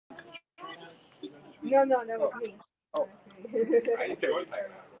No, that was me. Oh. All right.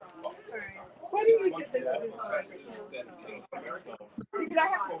 Why don't you just introduce because I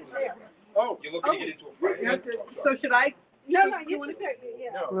have to sit there. Oh, you're looking to get into a fight. So should I? No, you sit there.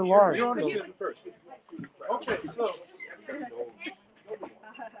 Yeah. No, We're live. you want to sit first. Okay, so.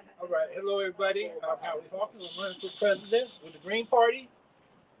 All right, hello everybody. I'm Howie Hawkins. I'm running for president with the Green Party.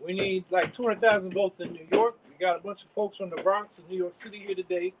 We need like 200,000 votes in New York. We got a bunch of folks from the Bronx and New York City here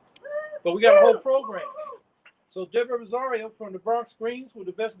today, but we got a whole program. So Deborah Rosario from the Bronx Greens, with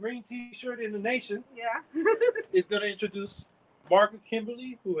the best green T-shirt in the nation, is going to introduce Margaret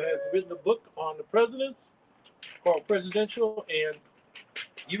Kimberley, who has written a book on the presidents called Prejudential. And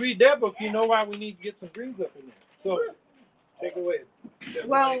you read that book, you know why we need to get some greens up in there. So take it away.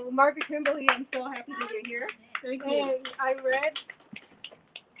 Well, Margaret Kimberley, I'm so happy that you're here. Thank you. And I read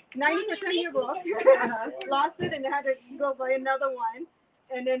 90% of your book, lost it, and had to go buy another one,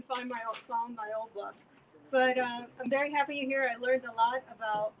 and then found my old book. But I'm very happy you're here. I learned a lot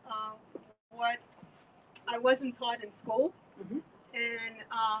about what I wasn't taught in school, and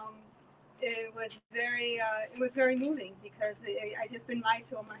it was very moving because I just been lied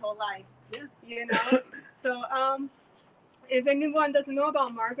to all my whole life. Yes. You know. So if anyone doesn't know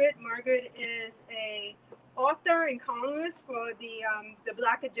about Margaret, Margaret is a author and columnist for the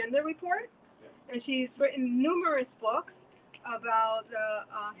Black Agenda Report, and she's written numerous books about the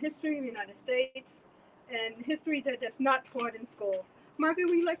history of the United States and history that's not taught in school. Margaret,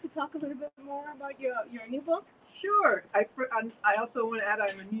 would you like to talk a little bit more about your new book? Sure. I also want to add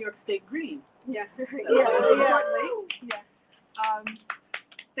I'm a New York State Green. Yeah. Yeah.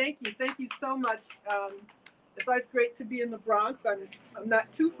 Thank you so much. It's always great to be in the Bronx. I'm not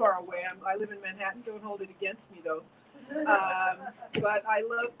too far away. I live in Manhattan. Don't hold it against me though. But I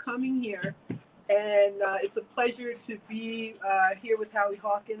love coming here, and it's a pleasure to be here with Howie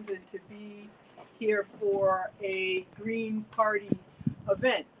Hawkins and to be here for a Green Party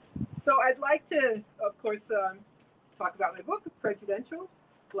event. So I'd like to, of course, talk about my book, Prejudential,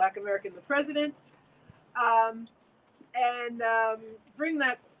 Black American the Presidents, and bring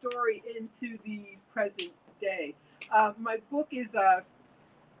that story into the present day. My book is a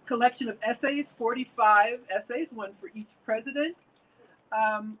collection of essays, 45 essays, one for each president,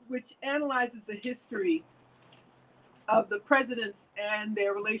 which analyzes the history of the presidents and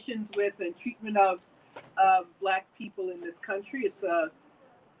their relations with and treatment of Black people in this country. It's a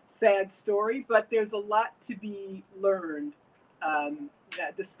sad story, but there's a lot to be learned.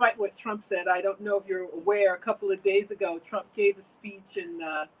 Despite what Trump said, I don't know if you're aware, a couple of days ago, Trump gave a speech and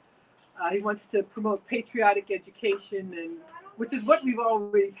he wants to promote patriotic education, and which is what we've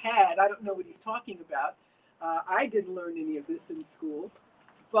always had. I don't know what he's talking about. I didn't learn any of this in school,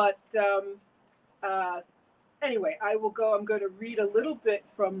 but anyway, I'm going to read a little bit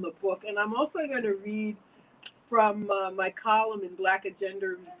from the book, and I'm also going to read from my column in Black Agenda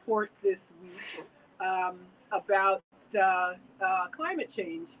Report this week about climate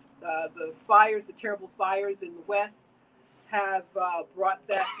change. The terrible fires in the West have brought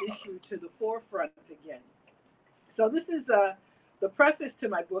that issue to the forefront again. So this is the preface to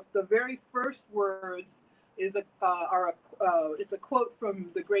my book. The very first words is it's a quote from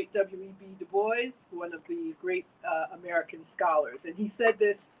the great W.E.B. Du Bois, one of the great American scholars, and he said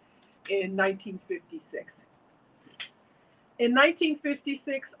this in 1956. In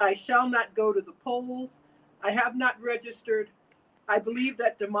 1956, I shall not go to the polls. I have not registered. I believe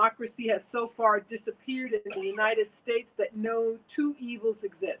that democracy has so far disappeared in the United States that no two evils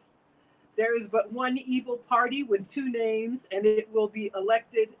exist. There is but one evil party with two names, and it will be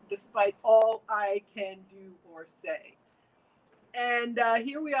elected despite all I can do or say. And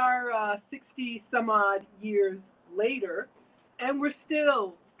here we are 60 some odd years later, and we're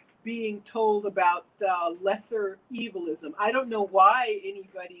still being told about lesser evilism. I don't know why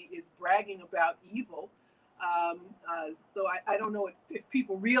anybody is bragging about evil. So I don't know if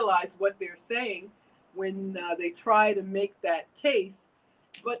people realize what they're saying when they try to make that case.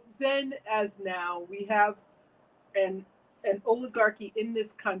 But then, as now, we have an oligarchy in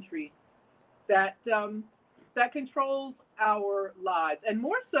this country that that controls our lives, and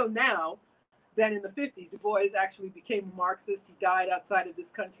more so now than in the 50s. Du Bois actually became a Marxist. He died outside of this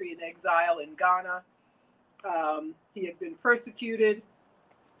country in exile in Ghana. He had been persecuted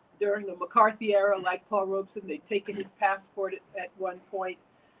during the McCarthy era, like Paul Robeson. They'd taken his passport at one point.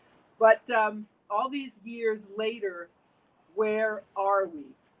 But all these years later, where are we?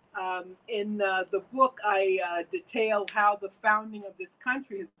 In the book, I detail how the founding of this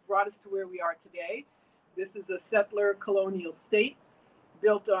country has brought us to where we are today. This is a settler colonial state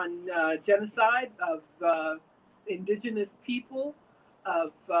built on genocide of indigenous people,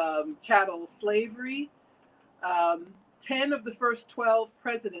 chattel slavery. 10 of the first 12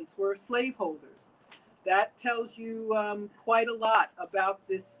 presidents were slaveholders. That tells you quite a lot about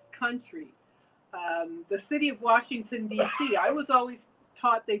this country. The city of Washington, D.C., I was always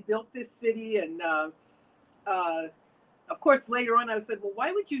taught they built this city, and of course, later on I said, well,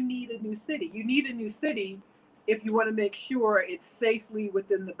 why would you need a new city? You need a new city if you want to make sure it's safely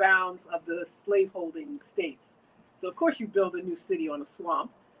within the bounds of the slaveholding states. So, of course, you build a new city on a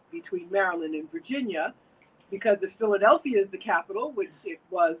swamp between Maryland and Virginia, because if Philadelphia is the capital, which it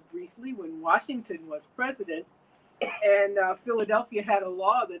was briefly when Washington was president, and Philadelphia had a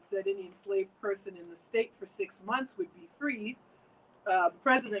law that said any enslaved person in the state for 6 months would be freed, the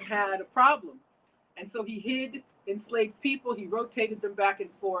president had a problem. And so he hid enslaved people, he rotated them back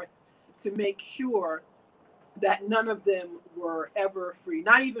and forth to make sure that none of them were ever free,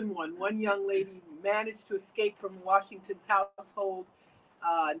 not even one. One young lady managed to escape from Washington's household,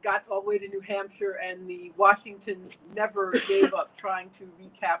 got all the way to New Hampshire, and the Washingtons never gave up trying to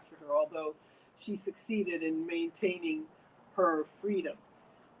recapture her, although she succeeded in maintaining her freedom.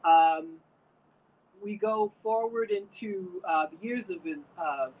 We go forward into the years of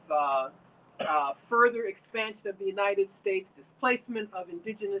further expansion of the United States, displacement of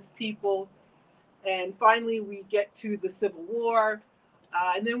indigenous people, and finally we get to the Civil War.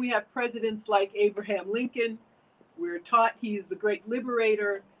 And then we have presidents like Abraham Lincoln. We're taught he's the great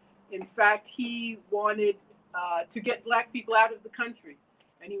liberator. In fact, he wanted to get Black people out of the country,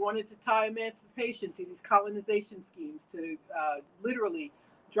 and he wanted to tie emancipation to these colonization schemes to literally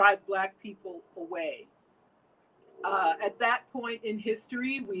drive Black people away. At that point in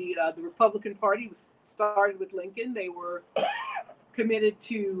history, the Republican Party was started with Lincoln. They were committed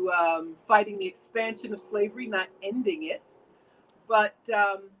to fighting the expansion of slavery, not ending it. But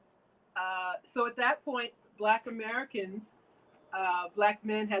so at that point, Black Americans, Black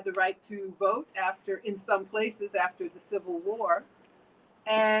men had the right to vote in some places after the Civil War.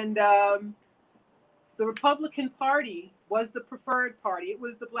 And the Republican Party was the preferred party. It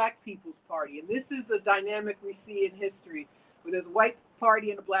was the Black People's Party. And this is a dynamic we see in history, where there's a white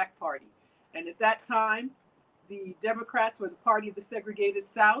party and a Black party. And at that time, the Democrats were the party of the segregated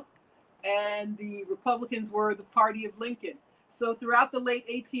South, and the Republicans were the party of Lincoln. So throughout the late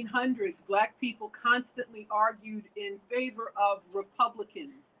 1800s, Black people constantly argued in favor of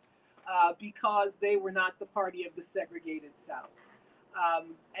Republicans because they were not the party of the segregated South.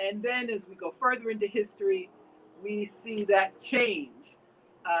 And then as we go further into history, we see that change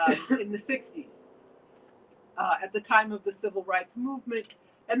in the 60s at the time of the Civil Rights Movement.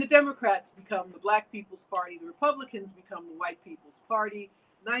 And the Democrats become the Black People's Party. The Republicans become the White People's Party.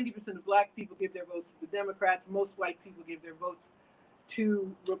 90% of Black people give their votes to the Democrats. Most white people give their votes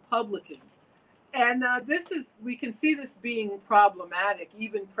to Republicans. And we can see this being problematic.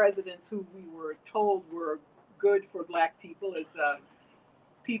 Even presidents who we were told were good for Black people, as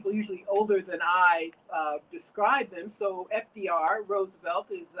people usually older than I describe them. So FDR, Roosevelt,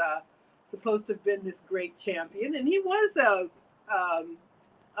 is supposed to have been this great champion. And he was a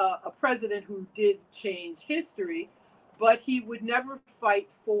president who did change history, but he would never fight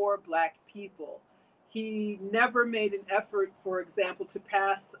for Black people. He never made an effort, for example, to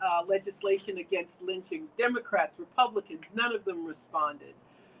pass legislation against lynchings. Democrats, Republicans, none of them responded.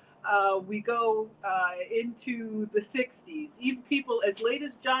 We go into the 60s, even people as late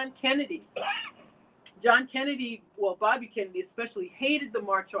as John Kennedy. John Kennedy, well, Bobby Kennedy especially, hated the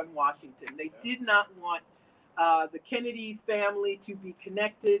March on Washington. They did not want the Kennedy family to be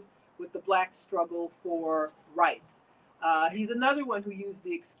connected with the Black struggle for rights. He's another one who used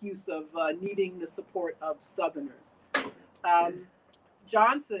the excuse of needing the support of Southerners.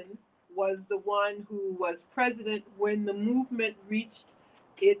 Johnson was the one who was president when the movement reached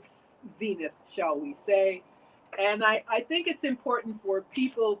its zenith, shall we say. And I think it's important for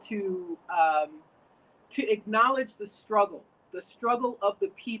people to acknowledge the struggle of the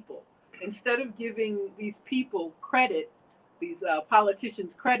people, instead of giving these people credit, these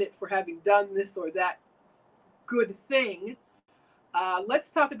politicians credit for having done this or that good thing.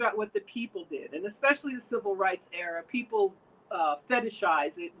 Let's talk about what the people did, and especially the Civil Rights era. People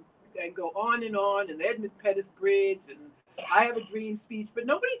fetishize it and go on, and the Edmund Pettus Bridge, and I Have a Dream speech, but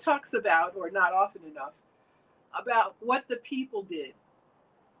nobody talks about, or not often enough, about what the people did.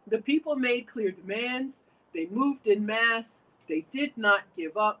 The people made clear demands. They moved in mass. They did not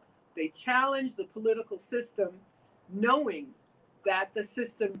give up. They challenged the political system, knowing that the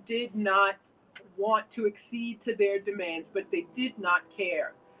system did not want to accede to their demands, but they did not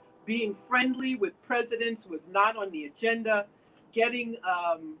care. Being friendly with presidents was not on the agenda. getting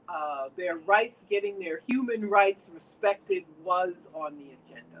their rights, getting their human rights respected was on the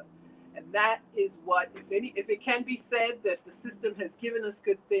agenda. And that is what, if it can be said that the system has given us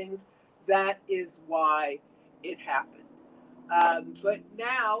good things, that is why it happened. But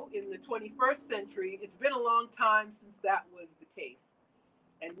now, in the 21st century, it's been a long time since that was the case.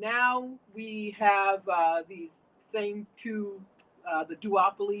 And now we have these same two, the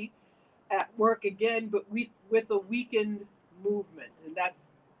duopoly at work again, but with a weakened movement. And that's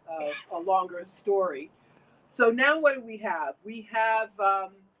a longer story. So now what do we have? We have,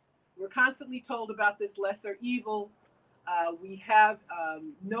 we're constantly told about this lesser evil. We have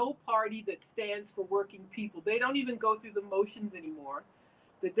no party that stands for working people. They don't even go through the motions anymore.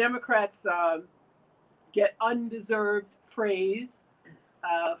 The Democrats get undeserved praise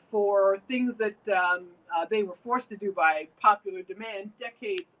for things that they were forced to do by popular demand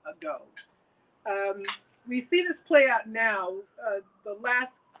decades ago. We see this play out now. The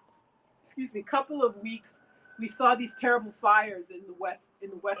last, couple of weeks, we saw these terrible fires in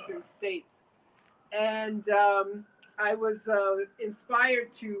the western states, and I was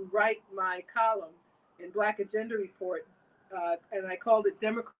inspired to write my column in Black Agenda Report, and I called it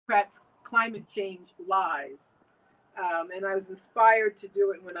 "Democrats' Climate Change Lies." And I was inspired to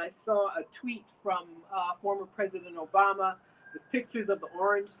do it when I saw a tweet from former President Obama with pictures of the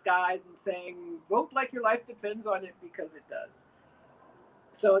orange skies and saying, "Vote like your life depends on it," because it does.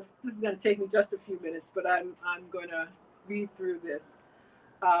 So this is going to take me just a few minutes, but I'm going to read through this,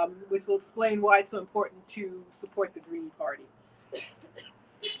 which will explain why it's so important to support the Green Party.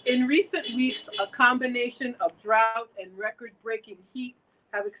 In recent weeks, a combination of drought and record-breaking heat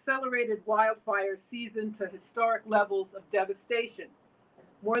have accelerated wildfire season to historic levels of devastation.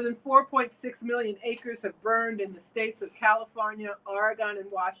 More than 4.6 million acres have burned in the states of California, Oregon,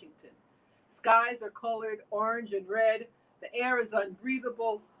 and Washington. Skies are colored orange and red. The air is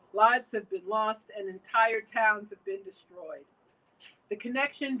unbreathable. Lives have been lost, and entire towns have been destroyed. The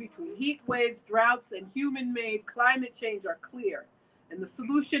connection between heat waves, droughts, and human-made climate change are clear, and the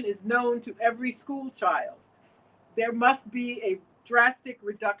solution is known to every school child. There must be a drastic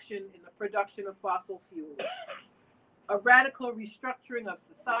reduction in the production of fossil fuels. A radical restructuring of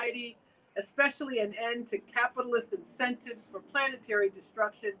society, especially an end to capitalist incentives for planetary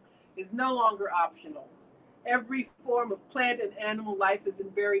destruction, is no longer optional. Every form of plant and animal life is in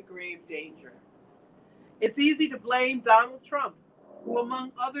very grave danger. It's easy to blame Donald Trump, who,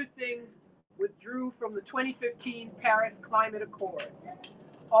 among other things, withdrew from the 2015 Paris Climate Accords.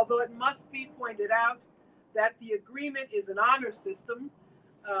 Although it must be pointed out that the agreement is an honor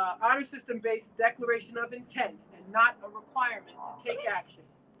system-based declaration of intent and not a requirement to take action.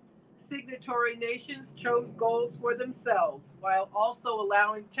 Signatory nations chose goals for themselves while also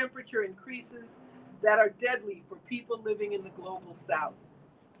allowing temperature increases that are deadly for people living in the global south.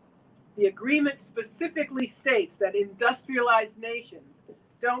 The agreement specifically states that industrialized nations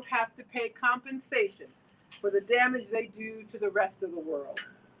don't have to pay compensation for the damage they do to the rest of the world.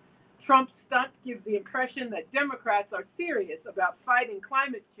 Trump's stunt gives the impression that Democrats are serious about fighting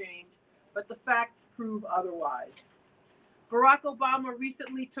climate change, but the facts prove otherwise. Barack Obama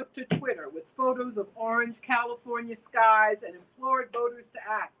recently took to Twitter with photos of orange California skies and implored voters to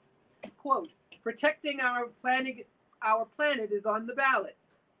act. Quote, "Protecting our planet is on the ballot.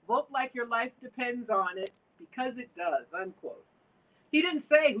 Vote like your life depends on it, because it does," unquote. He didn't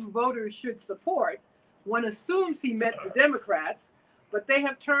say who voters should support. One assumes he meant the Democrats, but they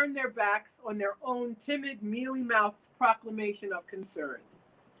have turned their backs on their own timid, mealy-mouthed proclamation of concern.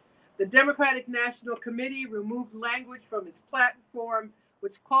 The Democratic National Committee removed language from its platform,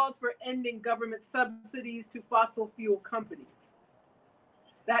 which called for ending government subsidies to fossil fuel companies.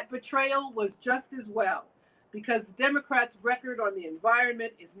 That betrayal was just as well, because the Democrats' record on the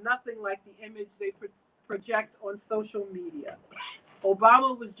environment is nothing like the image they project on social media.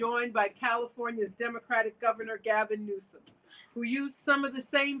 Obama was joined by California's Democratic Governor Gavin Newsom, who used some of the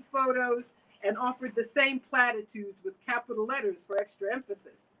same photos and offered the same platitudes with capital letters for extra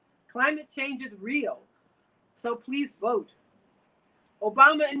emphasis. Climate change is real, so please vote.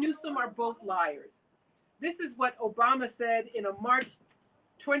 Obama and Newsom are both liars. This is what Obama said in a March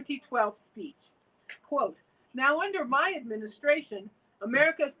 2012 speech. Quote, "Now under my administration,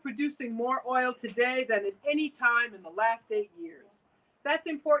 America is producing more oil today than at any time in the last 8 years. That's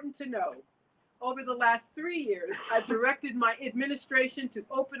important to know. Over the last 3 years, I've directed my administration to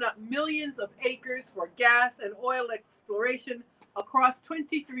open up millions of acres for gas and oil exploration across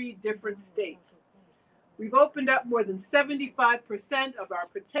 23 different states. We've opened up more than 75% of our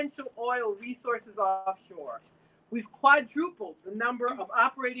potential oil resources offshore. We've quadrupled the number of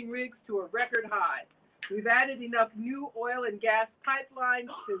operating rigs to a record high. We've added enough new oil and gas pipelines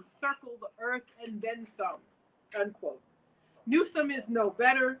to encircle the earth and then some, unquote. Newsom is no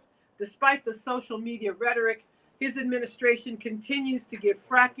better. Despite the social media rhetoric, his administration continues to give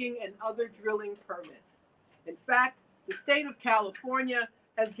fracking and other drilling permits. In fact, the state of California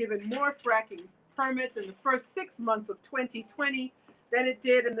has given more fracking permits in the first 6 months of 2020 than it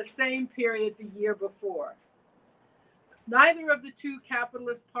did in the same period the year before. Neither of the two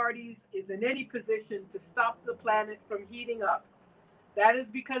capitalist parties is in any position to stop the planet from heating up. That is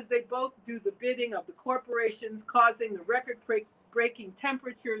because they both do the bidding of the corporations causing the record-breaking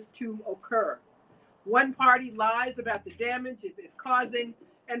temperatures to occur. One party lies about the damage it is causing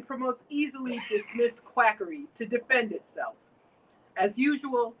and promotes easily dismissed quackery to defend itself. As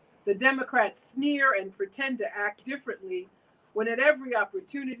usual, the Democrats sneer and pretend to act differently when at every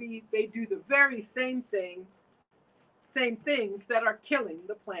opportunity they do the very same things that are killing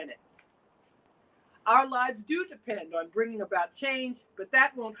the planet. Our lives do depend on bringing about change, but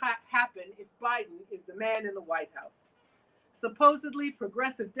that won't happen if Biden is the man in the White House. Supposedly,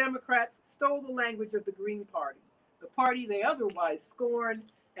 progressive Democrats stole the language of the Green Party, the party they otherwise scorn,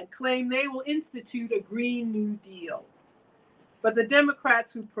 and claim they will institute a Green New Deal. But the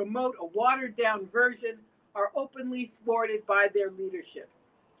Democrats who promote a watered-down version are openly thwarted by their leadership.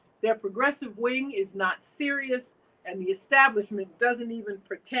 Their progressive wing is not serious, and the establishment doesn't even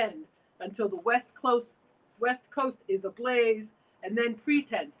pretend until the West Coast is ablaze, and then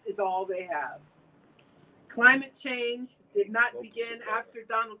pretense is all they have. Climate change did not begin after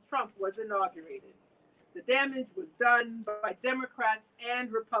Donald Trump was inaugurated. The damage was done by Democrats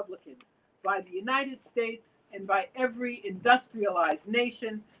and Republicans, by the United States, and by every industrialized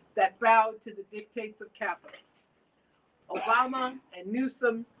nation that bowed to the dictates of capital. Obama and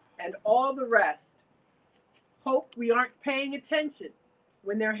Newsom and all the rest hope we aren't paying attention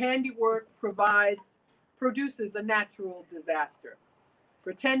when their handiwork produces a natural disaster.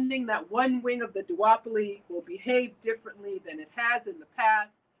 Pretending that one wing of the duopoly will behave differently than it has in the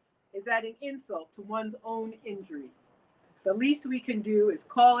past is adding insult to one's own injury. The least we can do is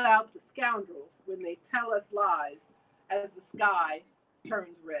call out the scoundrels when they tell us lies as the sky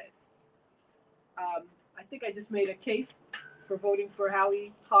turns red. I think I just made a case for voting for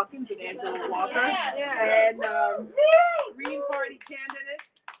Howie Hawkins and Angela Walker and Green Party candidates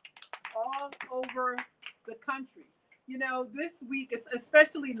all over the country. You know, this week,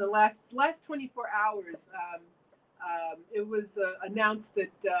 especially in the last 24 hours, it was announced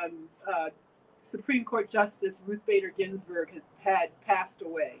that Supreme Court Justice Ruth Bader Ginsburg had passed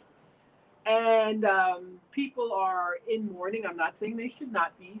away. And people are in mourning. I'm not saying they should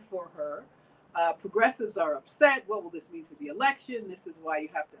not be for her. Progressives are upset. What will this mean for the election? This is why you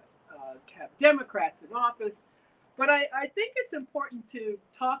have to have Democrats in office. But I think it's important to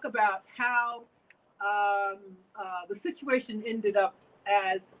talk about how the situation ended up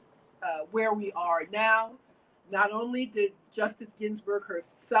as where we are now. Not only did Justice Ginsburg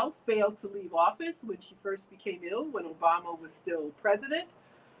herself fail to leave office when she first became ill, when Obama was still president,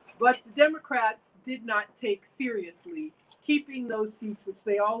 but the Democrats did not take seriously keeping those seats, which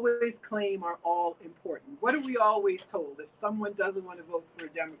they always claim are all important. What are we always told if someone doesn't want to vote for a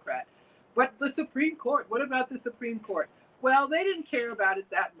Democrat? But the Supreme Court, what about the Supreme Court? Well, they didn't care about it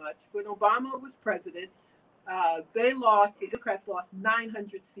that much. When Obama was president, the Democrats lost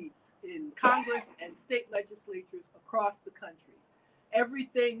 900 seats in Congress and state legislatures across the country.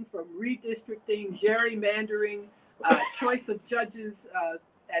 Everything from redistricting, gerrymandering, choice of judges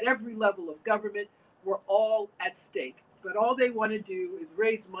at every level of government were all at stake. But all they want to do is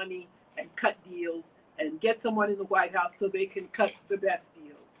raise money and cut deals and get someone in the White House so they can cut the best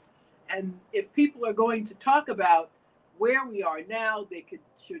deals. And if people are going to talk about where we are now, they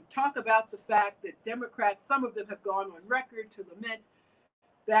should talk about the fact that Democrats, some of them have gone on record to lament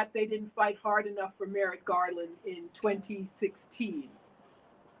that they didn't fight hard enough for Merrick Garland in 2016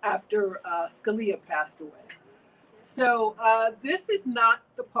 after Scalia passed away. So this is not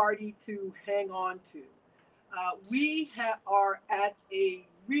the party to hang on to. We are at a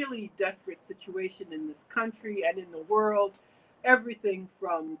really desperate situation in this country and in the world. Everything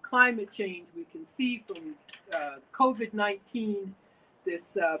from climate change, we can see from COVID-19,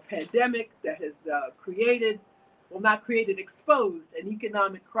 this pandemic that has exposed an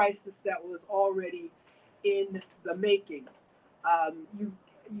economic crisis that was already in the making.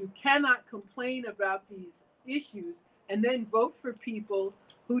 You cannot complain about these issues and then vote for people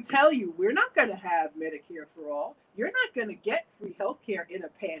who tell you we're not going to have Medicare for all. You're not going to get free health care in a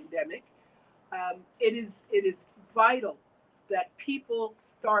pandemic. It is vital that people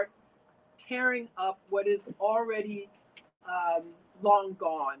start tearing up what is already long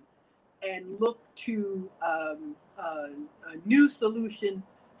gone. and look to a new solution,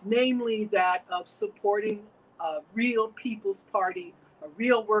 namely that of supporting a real People's Party, a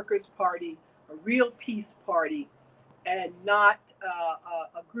real Workers' Party, a real peace party, and not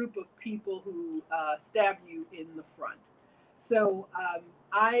a group of people who stab you in the front. So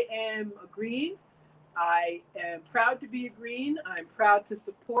I am a Green. I am proud to be a Green. I'm proud to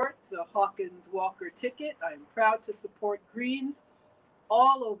support the Hawkins-Walker ticket. I'm proud to support Greens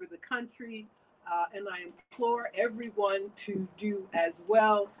all over the country. And I implore everyone to do as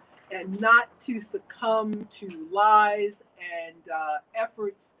well and not to succumb to lies and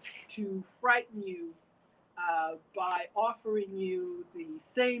efforts to frighten you by offering you the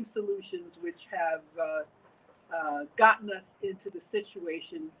same solutions which have gotten us into the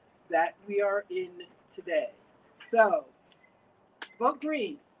situation that we are in today. So, vote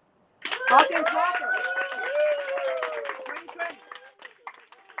Green. Hawkins Walker. 2020.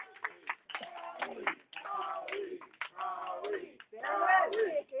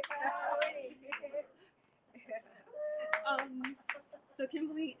 So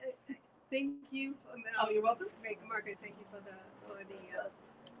Kimberly, thank you. Oh, you're welcome. Margaret, thank you for the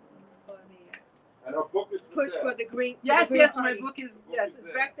And our book is push for the Green. Yes, the Green yes, my Party. book is it's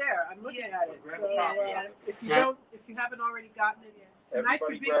back there. I'm looking at it. So Yeah. if you haven't already gotten it, tonight's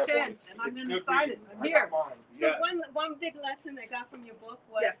Everybody your big grab chance, one. and I'm It's going to good sign it. reading. I'm here. Yes. So one big lesson I got from your book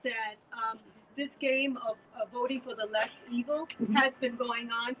was Yes. that this game of voting for the less evil Mhm. has been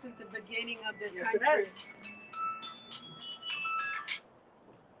going on since the beginning of this Yes, it country. has.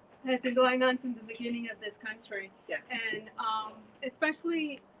 Has been going on since the beginning of this country. Yeah. And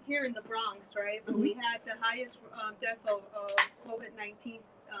especially here in the Bronx, right, where we had the highest death of COVID-19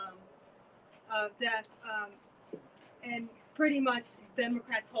 deaths, and pretty much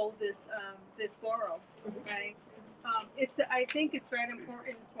Democrats hold this borough, right? I think it's very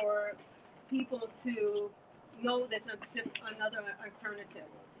important for people to know there's another alternative.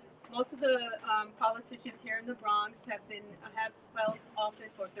 Most of the politicians here in the Bronx have held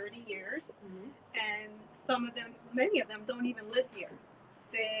office for 30 years, and many of them don't even live here.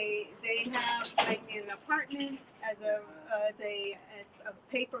 They have like an apartment as a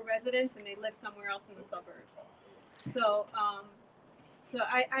paper residence, and they live somewhere else in the suburbs. So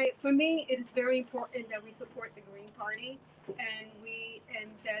for me, it is very important that we support the Green Party,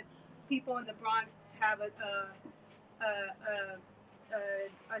 and that people in the Bronx have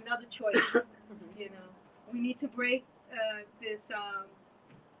another choice. You know, we need to break this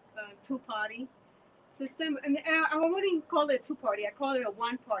two-party system, and I wouldn't call it a two-party. I call it a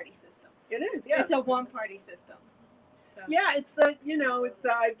one-party system. It is, yeah. It's a one-party system. So. Yeah, it's the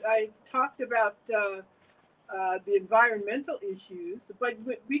I talked about the environmental issues, but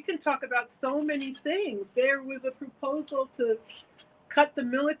we can talk about so many things. There was a proposal to cut the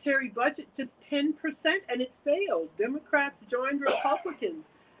military budget just 10%, and it failed. Democrats joined Republicans.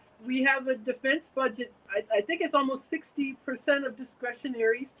 We have a defense budget, I think it's almost 60% of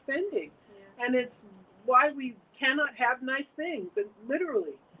discretionary spending. Yeah. And it's why we cannot have nice things, and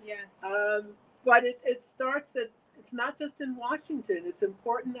literally. Yeah. But it starts it's not just in Washington. It's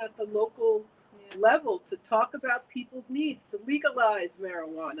important at the local level to talk about people's needs, to legalize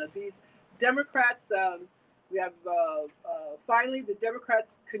marijuana. These Democrats, we have finally the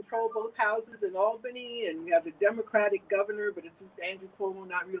Democrats control both houses in Albany, and we have a Democratic governor, but it's Andrew Cuomo,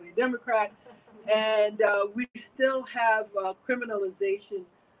 not really a Democrat. And we still have criminalization,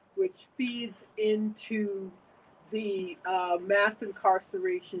 which feeds into the mass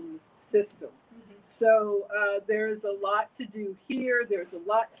incarceration system. Mm-hmm. So there's a lot to do here. There's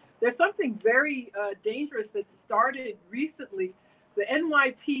something very dangerous that started recently. The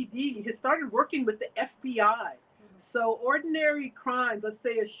NYPD has started working with the FBI. Mm-hmm. So ordinary crimes, let's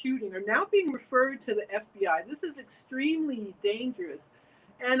say a shooting, are now being referred to the FBI. This is extremely dangerous.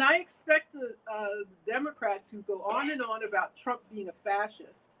 And I expect the Democrats who go on and on about Trump being a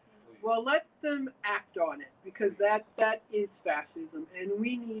fascist, well, let them act on it, because that is fascism. And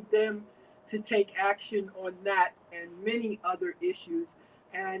we need them to take action on that and many other issues,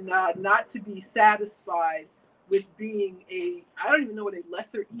 and not to be satisfied with being I don't even know what a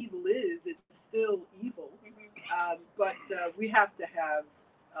lesser evil is. It's still evil. But we have to have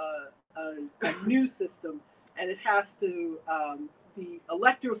a new system, and it has to, the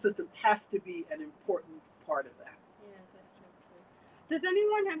electoral system has to be an important part of that. Yeah, that's true. Does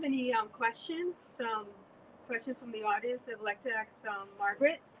anyone have any questions? Questions from the audience that would like to ask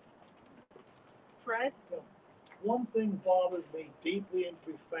Margaret? Fred? One thing bothers me deeply and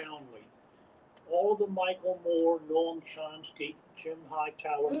profoundly. All the Michael Moore, Noam Chomsky, Jim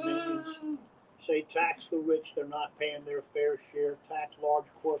Hightower minions say tax the rich, they're not paying their fair share. Tax large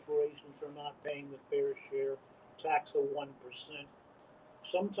corporations, they're not paying the fair share. Tax the 1%.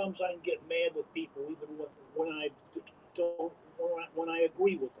 Sometimes I can get mad with people even when I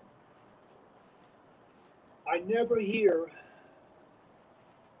agree with them. I never hear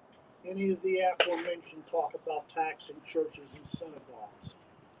any of the aforementioned talk about taxing churches and synagogues.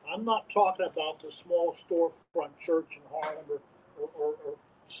 I'm not talking about the small storefront church in Harlem or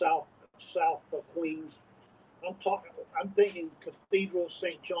South Queens. I'm thinking Cathedral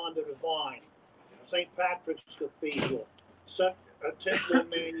St. John the Divine, St. Patrick's Cathedral, Temple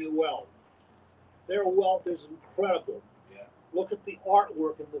Emmanuel. Their wealth is incredible. Yeah. Look at the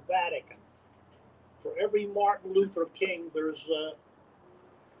artwork in the Vatican. For every Martin Luther King, there's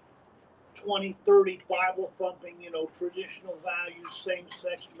 20, 30 Bible thumping, traditional values,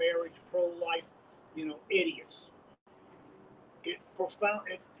 same-sex marriage, pro-life, idiots.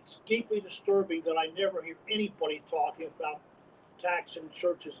 It's deeply disturbing that I never hear anybody talking about taxing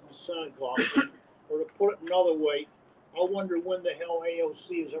churches and synagogues. Or to put it another way, I wonder when the hell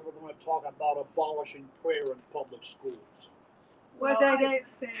AOC is ever going to talk about abolishing prayer in public schools. Well, they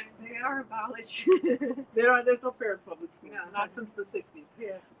are abolished. There's no prayer in public schools, No. not since the 60s.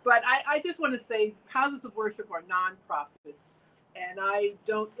 Yeah. But I just want to say houses of worship are nonprofits. And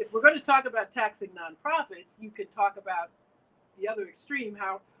if we're going to talk about taxing nonprofits, you could talk about the other extreme,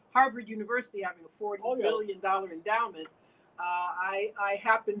 how Harvard University having a $40 billion endowment. I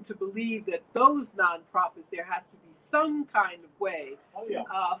happen to believe that those nonprofits, there has to be some kind of way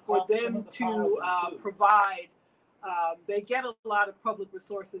for them to provide. They get a lot of public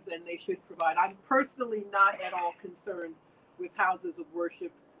resources and they should provide. I'm personally not at all concerned with houses of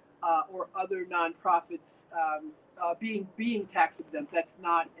worship or other nonprofits being tax exempt. That's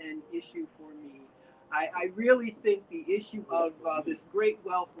not an issue for me. I really think the issue of this great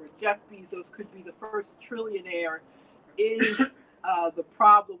wealth where Jeff Bezos could be the first trillionaire is the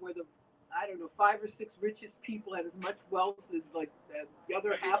problem where the 5 or 6 richest people have as much wealth as like the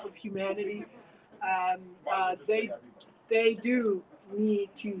other half of humanity. They do need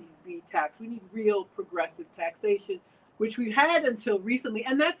to be taxed. We need real progressive taxation, which we had until recently.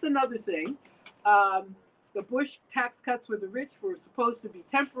 And that's another thing. The Bush tax cuts for the rich were supposed to be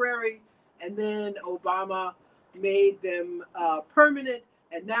temporary, and then Obama made them permanent.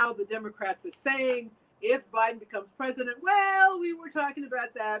 And now the Democrats are saying, if Biden becomes president, well, we were talking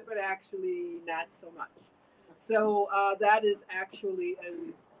about that, but actually not so much. So that is actually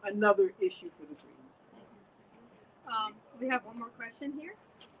another issue for the Greens. We have one more question here.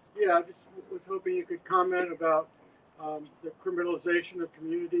 Yeah, I just was hoping you could comment about the criminalization of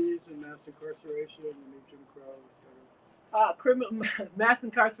communities and mass incarceration and the Jim Crow, et Criminal mass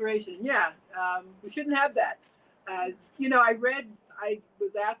incarceration. Yeah, we shouldn't have that. I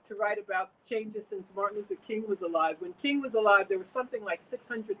was asked to write about changes since Martin Luther King was alive. When King was alive, there was something like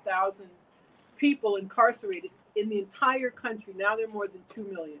 600,000 people incarcerated in the entire country. Now there are more than 2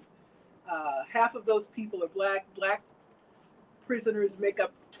 million. Half of those people are black. Black prisoners make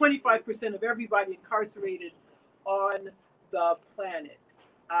up 25% of everybody incarcerated on the planet.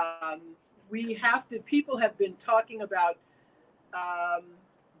 People have been talking about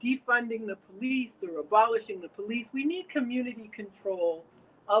defunding the police or abolishing the police. We need community control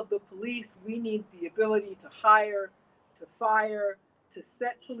of the police. We need the ability to hire, to fire, to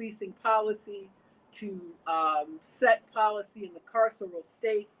set policing policy, to set policy in the carceral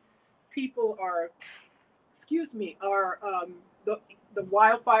state. People the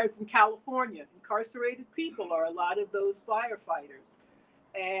wildfires in California, incarcerated people are a lot of those firefighters.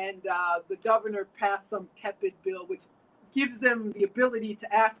 And the governor passed some tepid bill which gives them the ability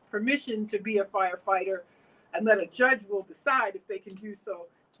to ask permission to be a firefighter, and then a judge will decide if they can do so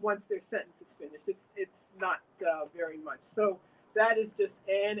once their sentence is finished. It's not very much. So that is just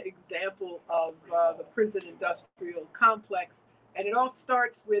an example of the prison industrial complex. And it all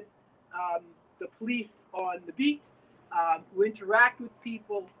starts with the police on the beat, who interact with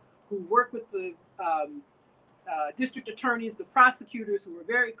people, who work with the district attorneys, the prosecutors, who are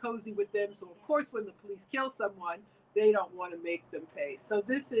very cozy with them. So of course, when the police kill someone, they don't want to make them pay. So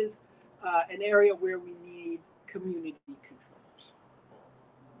this is an area where we need community controls.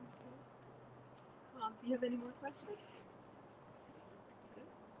 Do you have any more questions?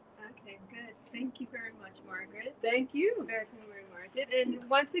 Okay, good. Thank you very much, Margaret. Thank you. Very, very Margaret. And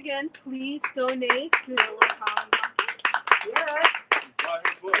once again, please donate to Howie Hawkins. Yes.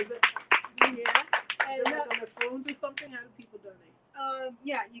 Is it Yeah. And, on their phones or something? How do people donate?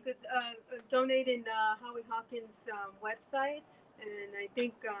 yeah, you could donate in Howie Hawkins' website, and I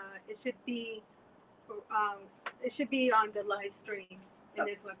think it should be on the live stream in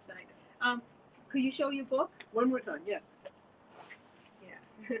his website. Could you show your book? One more time, yes. Yeah.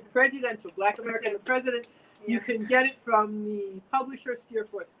 Prejudential, Black America and the President. You can get it from the publisher,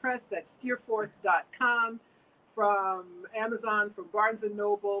 Steerforth Press, that's steerforth.com, from Amazon, from Barnes &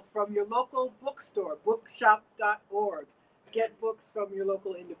 Noble, from your local bookstore, bookshop.org. Get books from your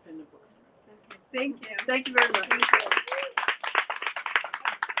local independent bookstore. Thank you. Thank you very much. Thank you.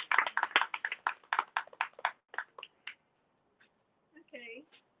 Okay.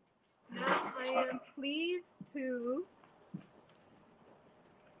 Now I am pleased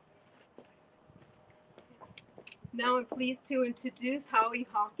to introduce Howie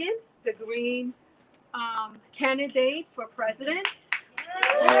Hawkins, the Green candidate for president.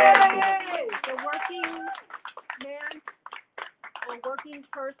 Yay! The working man's or working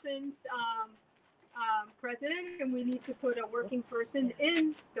person's president, and we need to put a working person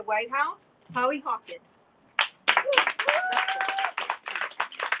in the White House. Howie Hawkins.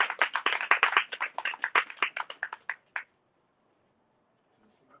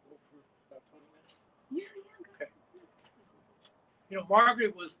 You know,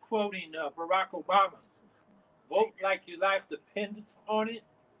 Margaret was quoting Barack Obama. Vote like your life depends on it,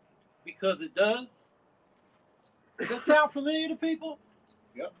 because it does. Does that sound familiar to people?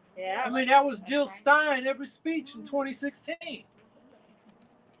 Yep. Yeah. I mean, that was Jill Stein every speech in 2016. I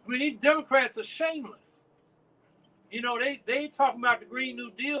mean, these Democrats are shameless. You know, they talking about the Green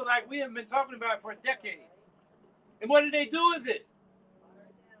New Deal like we haven't been talking about it for a decade. And what did they do with it?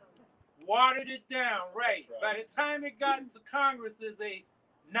 Watered it down, right. By the time it got into Congress as a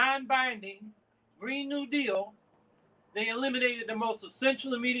non-binding Green New Deal, they eliminated the most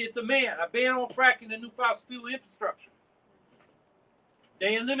essential immediate demand, a ban on fracking and new fossil fuel infrastructure.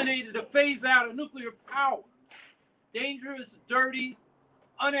 They eliminated a phase out of nuclear power, dangerous, dirty,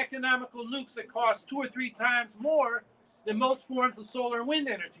 uneconomical nukes that cost 2 or 3 times more than most forms of solar and wind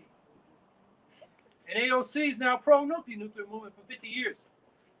energy. And AOC is now pro-nuclear movement for 50 years.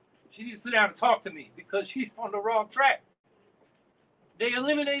 She needs to sit down and talk to me because she's on the wrong track. They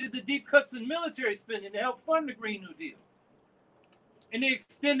eliminated the deep cuts in military spending to help fund the Green New Deal. And they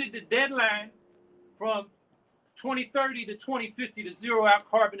extended the deadline from 2030 to 2050 to zero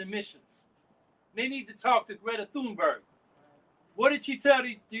out carbon emissions. They need to talk to Greta Thunberg. What did she tell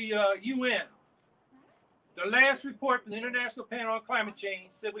the UN? The last report from the International Panel on Climate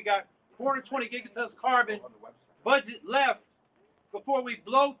Change said we got 420 gigatons carbon budget left before we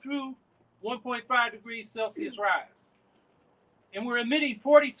blow through 1.5 degrees Celsius rise. And we're emitting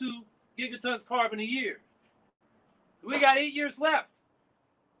 42 gigatons carbon a year. We got 8 years left.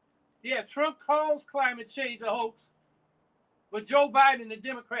 Yeah, Trump calls climate change a hoax, but Joe Biden and the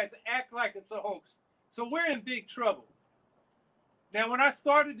Democrats act like it's a hoax. So we're in big trouble. Now, when I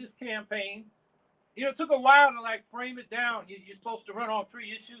started this campaign, you know, it took a while to like frame it down. You're supposed to run on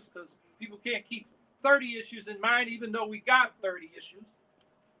 3 issues because people can't keep 30 issues in mind, even though we got 30 issues.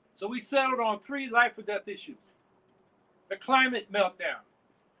 So we settled on 3 life or death issues. The climate meltdown,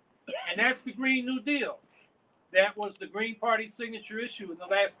 and that's the Green New Deal. That was the Green Party's signature issue in the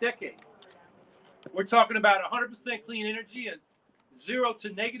last decade. We're talking about 100% clean energy and 0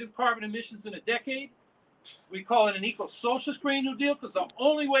 to negative carbon emissions in a decade. We call it an eco-socialist Green New Deal because the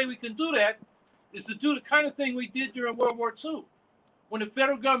only way we can do that is to do the kind of thing we did during World War II, when the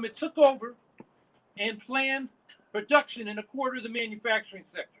federal government took over and planned production in a quarter of the manufacturing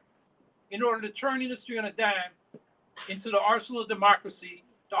sector in order to turn industry on a dime into the arsenal of democracy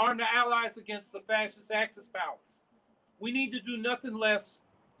to arm the allies against the fascist Axis powers. We need to do nothing less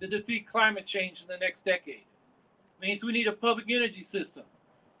to defeat climate change in the next decade. It means we need a public energy system.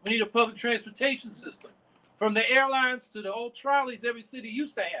 We need a public transportation system. From the airlines to the old trolleys every city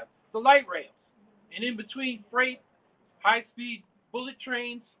used to have, the light rails. And in between, freight, high-speed bullet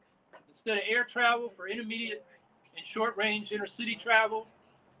trains, instead of air travel for intermediate and short-range intercity travel.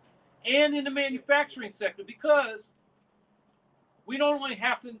 And in the manufacturing sector, because we don't only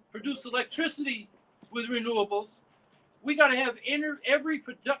have to produce electricity with renewables, we got to have every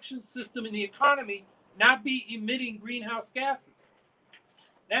production system in the economy not be emitting greenhouse gases.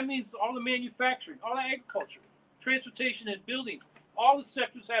 That means all the manufacturing, all the agriculture, transportation and buildings, all the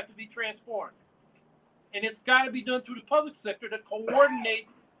sectors have to be transformed. And it's got to be done through the public sector to coordinate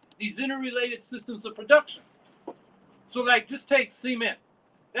these interrelated systems of production. So like, just take cement.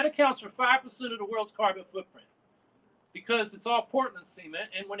 That accounts for 5% of the world's carbon footprint because it's all Portland cement.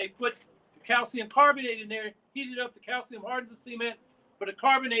 And when they put the calcium carbonate in there, heat it up, the calcium hardens the cement, but the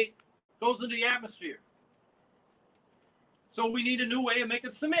carbonate goes into the atmosphere. So we need a new way of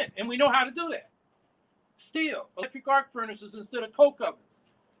making cement, and we know how to do that. Steel, electric arc furnaces instead of coke ovens.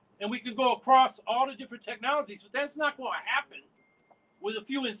 And we can go across all the different technologies, but that's not going to happen with a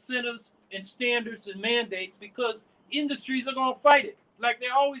few incentives and standards and mandates because industries are going to fight it like they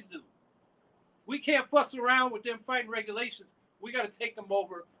always do. We can't fuss around with them fighting regulations. We got to take them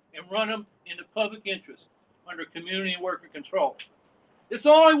over and run them in the public interest under community and worker control. It's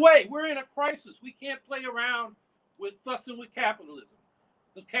the only way. We're in a crisis. We can't play around with fussing with capitalism.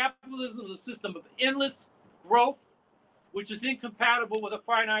 Because capitalism is a system of endless growth, which is incompatible with a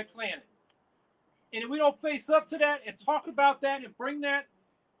finite planet. And if we don't face up to that and talk about that and bring that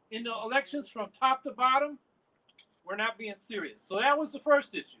into elections from top to bottom, we're not being serious. So that was the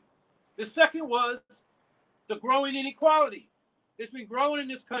first issue. The second was the growing inequality. It's been growing in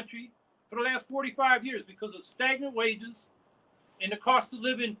this country for the last 45 years because of stagnant wages and the cost of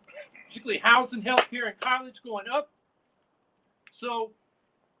living, particularly housing, healthcare, and college going up. So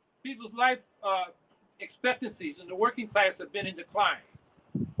people's life expectancies in the working class have been in decline.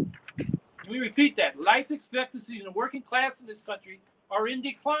 Let me repeat that. Life expectancies in the working class in this country are in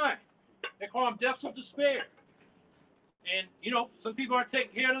decline. They call them deaths of despair. And, you know, some people aren't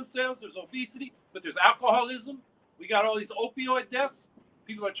taking care of themselves. There's obesity, but there's alcoholism. We got all these opioid deaths.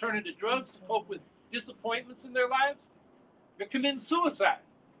 People are turning to drugs to cope with disappointments in their lives. They're committing suicide.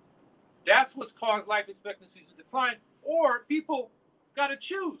 That's what's caused life expectancies to decline. Or people got to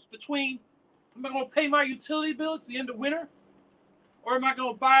choose between, am I going to pay my utility bill at the end of winter? Or am I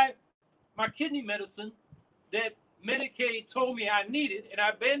going to buy my kidney medicine that Medicaid told me I needed, and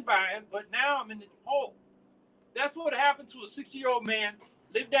I've been buying, but now I'm in the hole. That's what happened to a 60-year-old man,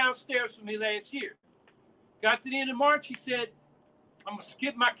 lived downstairs from me last year. Got to the end of March, he said, I'm going to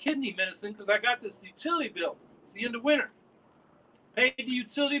skip my kidney medicine because I got this utility bill. It's the end of winter. Paid the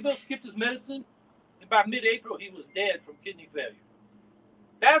utility bill, skipped his medicine, and by mid-April, he was dead from kidney failure.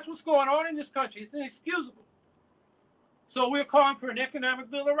 That's what's going on in this country. It's inexcusable. So we're calling for an economic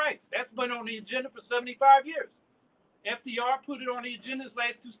bill of rights. That's been on the agenda for 75 years. FDR put it on the agenda in his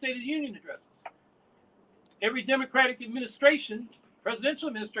last two State of the Union addresses. Every Democratic administration, presidential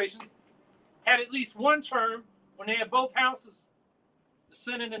administrations, had at least one term when they had both houses, the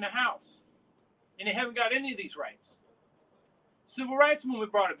Senate and the House. And they haven't got any of these rights. Civil rights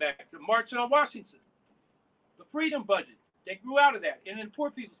movement brought it back. The March on Washington. The freedom budget. They grew out of that. And then the Poor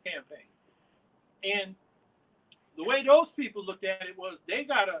People's Campaign. And the way those people looked at it was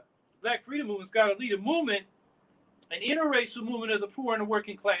Black freedom movement's got to lead a movement, an interracial movement of the poor and the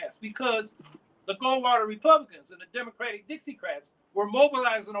working class, because the Goldwater Republicans and the Democratic Dixiecrats were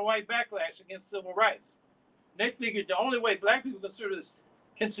mobilizing a white backlash against civil rights. And they figured the only way Black people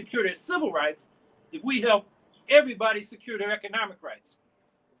can secure their civil rights if we help everybody secure their economic rights.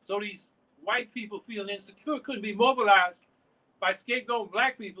 So these white people feeling insecure couldn't be mobilized by scapegoating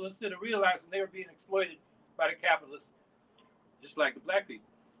Black people instead of realizing they were being exploited by the capitalists, just like the Black people.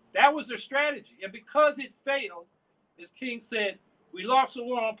 That was their strategy. And because it failed, as King said, we lost the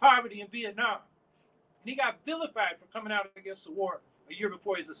war on poverty in Vietnam. And he got vilified for coming out against the war a year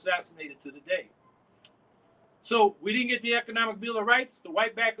before he was assassinated to the day. So we didn't get the Economic Bill of Rights. The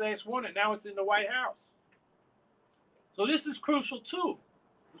white backlash won, and now it's in the White House. So this is crucial too.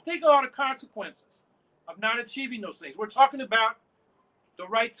 Let's think of all the consequences of not achieving those things. We're talking about the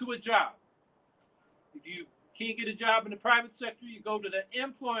right to a job. If you can't get a job in the private sector, you go to the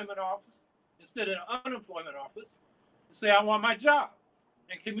employment office instead of the unemployment office and say, I want my job.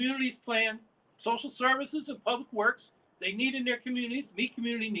 And communities plan social services and public works they need in their communities, meet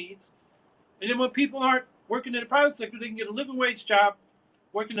community needs. And then when people aren't working in the private sector, they can get a living wage job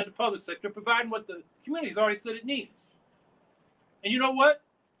working in the public sector, providing what the community's already said it needs. And you know what?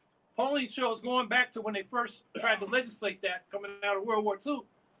 Polling shows going back to when they first tried to legislate that coming out of World War II,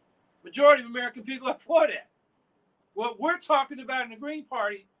 majority of American people are for that. What we're talking about in the Green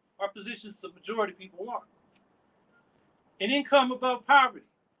Party are positions the majority of people want. An income above poverty.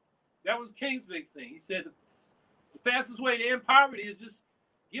 That was King's big thing. He said the fastest way to end poverty is just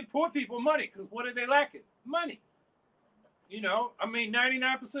give poor people money, because what are they lacking? Money. You know, I mean,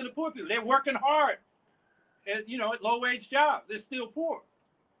 99% of poor people, they're working hard at low-wage jobs. They're still poor.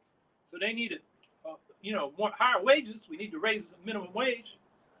 So they need want higher wages. We need to raise the minimum wage.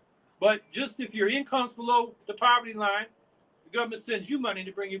 But just if your income's below the poverty line, the government sends you money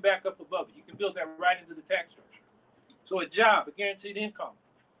to bring you back up above it. You can build that right into the tax structure. So a job, a guaranteed income.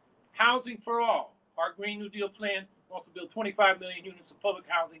 Housing for all. Our Green New Deal plan wants to build 25 million units of public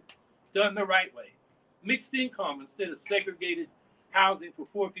housing done the right way. Mixed income instead of segregated housing for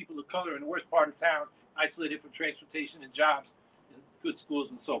poor people of color in the worst part of town, isolated from transportation and jobs, and good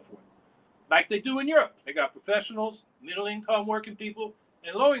schools and so forth. Like they do in Europe. They got professionals, middle income working people,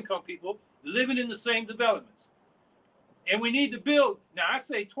 and low income people living in the same developments. And we need to build, now I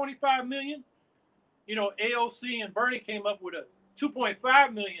say 25 million, AOC and Bernie came up with a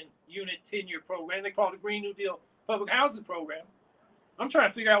 2.5 million unit 10-year program. They call it the Green New Deal public housing program. I'm trying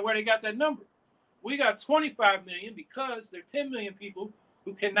to figure out where they got that number. We got 25 million because there are 10 million people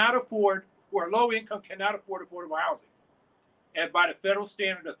who cannot afford, who are low income, cannot afford affordable housing. And by the federal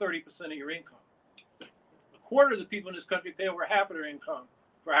standard of 30% of your income. A quarter of the people in this country pay over half of their income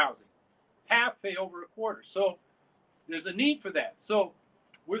for housing. Half pay over a quarter. So there's a need for that. So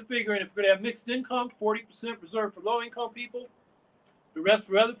we're figuring if we're going to have mixed income, 40% reserved for low income people, the rest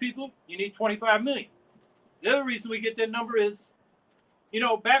for other people, you need 25 million. The other reason we get that number is, you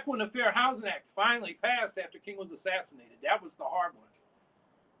know, back when the Fair Housing Act finally passed after King was assassinated, that was the hard one.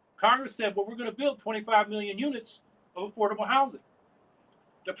 Congress said, well, we're going to build 25 million units of affordable housing.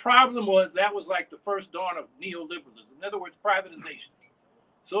 The problem was that was like the first dawn of neoliberalism. In other words, privatization.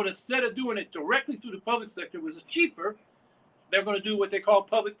 So instead of doing it directly through the public sector, which is cheaper, they're going to do what they call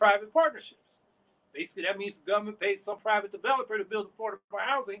public-private partnerships. Basically, that means the government pays some private developer to build affordable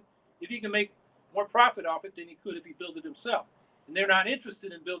housing if he can make more profit off it than he could if he built it himself. And they're not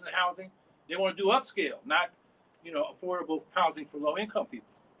interested in building housing. They want to do upscale, not, you know, affordable housing for low-income people.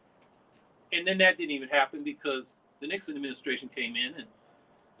 And then that didn't even happen because the Nixon administration came in and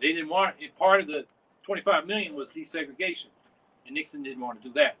they didn't want it. Part of the 25 million was desegregation, and Nixon didn't want to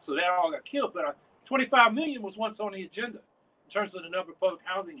do that. So that all got killed. But 25 million was once on the agenda in terms of the number of public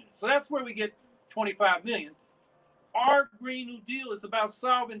housing units. So that's where we get 25 million. Our Green New Deal is about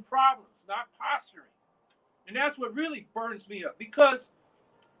solving problems, not posturing. And that's what really burns me up because,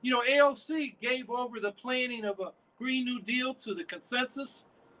 you know, AOC gave over the planning of a Green New Deal to the consensus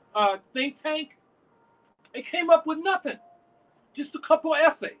think tank. They came up with nothing, just a couple of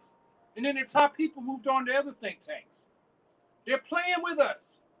essays. And then their top people moved on to other think tanks. They're playing with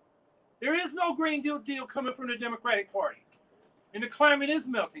us. There is no Green New Deal coming from the Democratic Party. And the climate is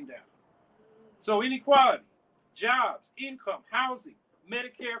melting down. So inequality, jobs, income, housing,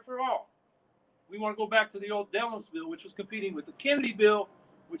 Medicare for all. We want to go back to the old Dellums bill, which was competing with the Kennedy bill,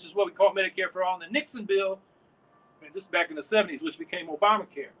 which is what we call Medicare for all, and the Nixon bill, and this is back in the 70s, which became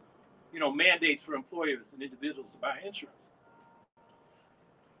Obamacare. You know, mandates for employers and individuals to buy insurance.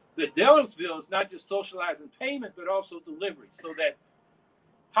 The Dellums bill is not just socializing payment, but also delivery, so that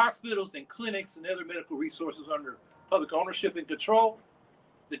hospitals and clinics and other medical resources under public ownership and control,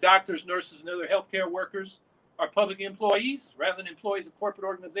 the doctors, nurses, and other healthcare workers are public employees rather than employees of corporate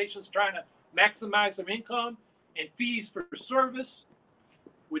organizations trying to maximize their income and fees for service,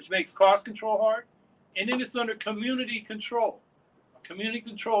 which makes cost control hard. And then it's under community control, a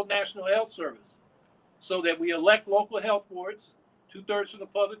community-controlled national health service, so that we elect local health boards, 2/3 from the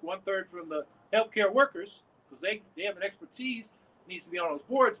public, 1/3 from the healthcare workers, because they have an expertise, needs to be on those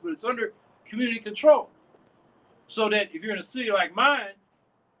boards, but it's under community control. So that if you're in a city like mine,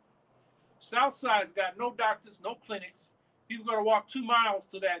 South Side's got no doctors, no clinics. People got to walk 2 miles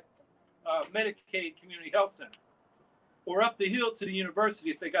to that Medicaid community health center, or up the hill to the university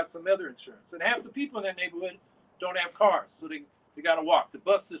if they got some other insurance. And half the people in that neighborhood don't have cars, so they got to walk. The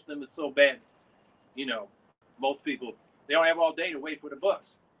bus system is so bad, you know, most people, they don't have all day to wait for the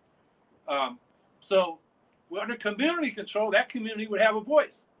bus. So we're under community control. That community would have a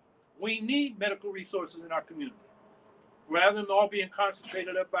voice. We need medical resources in our community, rather than all being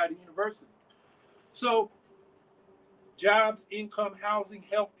concentrated up by the university. So jobs, income, housing,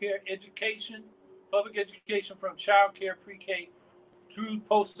 healthcare, education, public education from childcare, pre-K through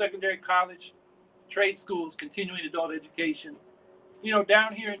post-secondary college, trade schools, continuing adult education. You know,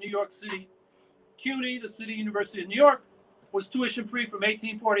 down here in New York City, CUNY, the City University of New York, was tuition free from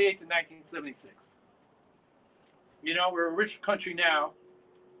 1848 to 1976. You know, we're a rich country now,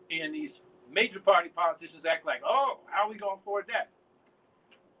 and these major party politicians act like, oh, how are we going to afford that?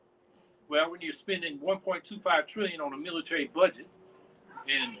 Well, when you're spending $1.25 trillion on a military budget,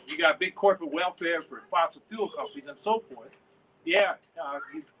 and you got big corporate welfare for fossil fuel companies and so forth, yeah,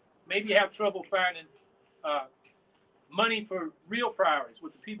 you maybe have trouble finding money for real priorities,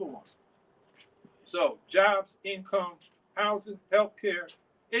 what the people want. So jobs, income, housing, healthcare,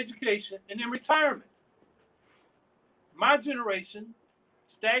 education, and then retirement. My generation,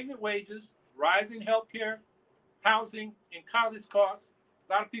 stagnant wages, rising healthcare, housing, and college costs.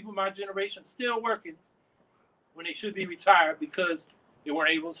 A lot of people in my generation still working when they should be retired because they weren't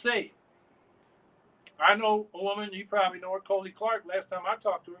able to save. I know a woman, you probably know her, Coley Clark. Last time I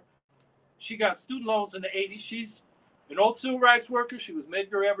talked to her, she got student loans in the 80s. She's an old civil rights worker. She was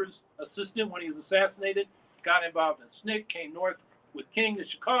Medgar Evers' assistant when he was assassinated, got involved in SNCC, came north with King to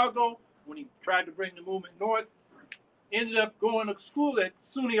Chicago when he tried to bring the movement north. Ended up going to school at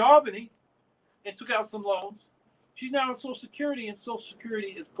SUNY Albany and took out some loans. She's now on Social Security, and Social Security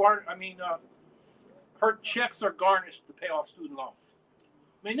is her checks are garnished to pay off student loans.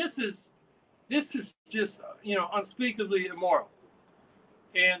 I mean, this is just, unspeakably immoral.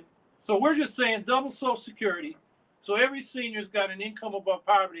 And so we're just saying double Social Security, so every senior's got an income above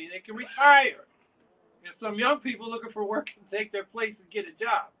poverty and they can retire. And some young people looking for work can take their place and get a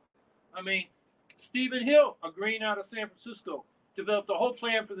job. I mean, Stephen Hill, a Green out of San Francisco, developed a whole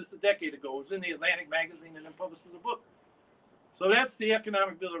plan for this a decade ago. It was in the Atlantic magazine and then published as a book. So that's the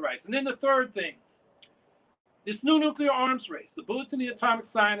Economic Bill of Rights. And then the third thing, this new nuclear arms race. The Bulletin of the Atomic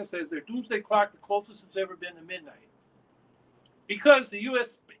Scientist has their doomsday clock the closest it's ever been to midnight. Because the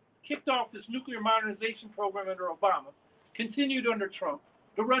U.S. kicked off this nuclear modernization program under Obama, continued under Trump,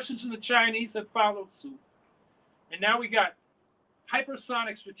 the Russians and the Chinese have followed suit. And now we got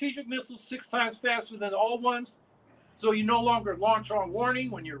hypersonic strategic missiles 6 times faster than the old ones. So you no longer launch on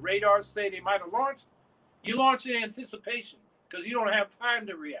warning when your radars say they might have launched. You launch in anticipation because you don't have time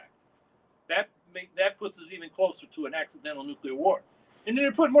to react. That puts us even closer to an accidental nuclear war. And then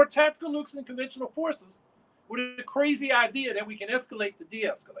they put more tactical nukes than conventional forces with a crazy idea that we can escalate to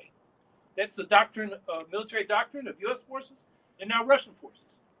de-escalate. That's the doctrine, military doctrine of U.S. forces and now Russian forces.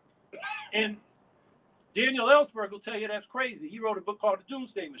 And Daniel Ellsberg will tell you that's crazy. He wrote a book called The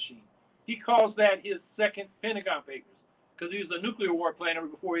Doomsday Machine. He calls that his second Pentagon Papers because he was a nuclear war planner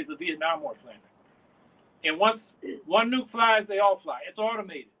before he was a Vietnam War planner. And once one nuke flies, they all fly. It's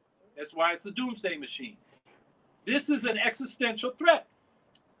automated. That's why it's the Doomsday Machine. This is an existential threat.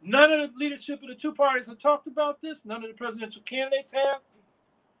 None of the leadership of the two parties have talked about this. None of the presidential candidates have.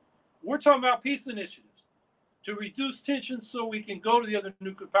 We're talking about peace initiatives to reduce tensions so we can go to the other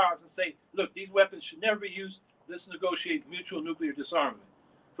nuclear powers and say, look, these weapons should never be used. Let's negotiate mutual nuclear disarmament.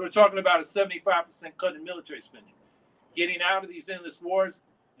 So we're talking about a 75% cut in military spending, getting out of these endless wars,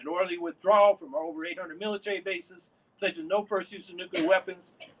 an orderly withdrawal from our over 800 military bases, pledging no first use of nuclear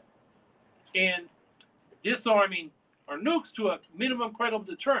weapons, and disarming our nukes to a minimum credible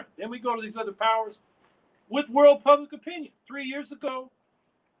deterrent. Then we go to these other powers with world public opinion. 3 years ago,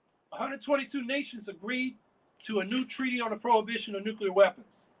 122 nations agreed to a new treaty on the prohibition of nuclear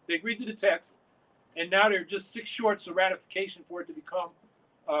weapons. They agreed to the text, and now they're just 6 shorts of ratification for it to become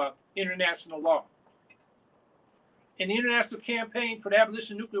international law. And the International Campaign for the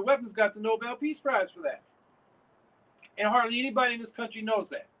Abolition of Nuclear Weapons got the Nobel Peace Prize for that. And hardly anybody in this country knows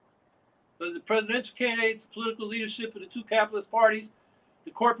that. Because the presidential candidates, political leadership of the two capitalist parties,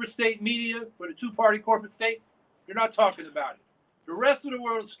 the corporate state media for the two-party corporate state, they're not talking about it. The rest of the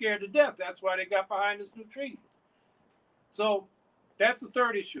world is scared to death. That's why they got behind this new treaty. So that's the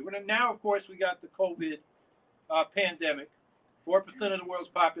third issue. And now, of course, we got the COVID pandemic. 4% of the world's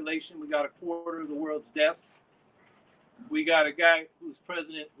population. We got a quarter of the world's deaths. We got a guy who's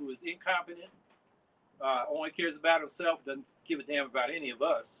president who is incompetent, only cares about himself, doesn't give a damn about any of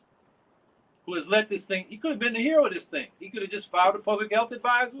us, who has let this thing, he could have been the hero of this thing. He could have just filed the public health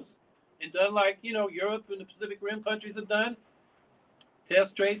advisors and done like, Europe and the Pacific Rim countries have done.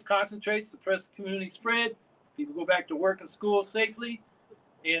 Test, trace, concentrate, suppress community spread. People go back to work and school safely.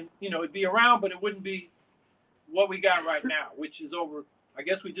 And, it'd be around, but it wouldn't be what we got right now, which is over, I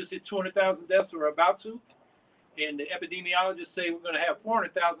guess we just hit 200,000 deaths or about to. And the epidemiologists say we're going to have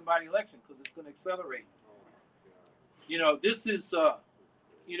 400,000 by the election because it's going to accelerate. This is,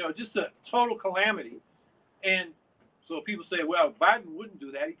 just a total calamity. And so people say, well, Biden wouldn't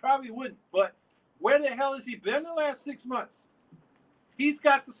do that. He probably wouldn't. But where the hell has he been the last 6 months? He's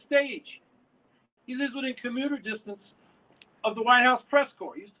got the stage. He lives within commuter distance of the White House press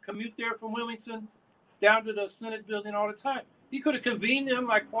corps. He used to commute there from Wilmington down to the Senate building all the time. He could have convened them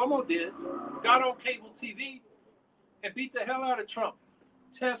like Cuomo did, got on cable TV, and beat the hell out of Trump.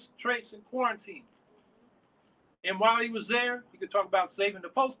 Test, trace, and quarantine. And while he was there, he could talk about saving the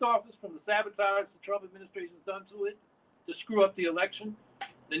post office from the sabotage the Trump administration's done to it to screw up the election,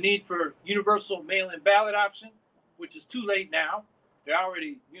 the need for universal mail-in ballot option, which is too late now. They're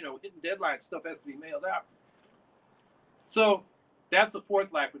already, hitting deadlines. Stuff has to be mailed out. So that's the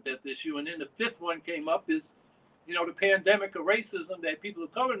fourth life or death issue. And then the fifth one came up is, the pandemic of racism that people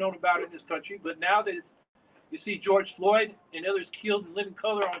of color know about in this country. But now that you see George Floyd and others killed in living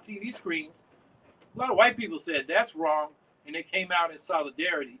color on TV screens, a lot of white people said that's wrong, and they came out in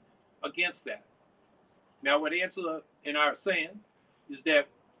solidarity against that. Now, what Angela and I are saying is that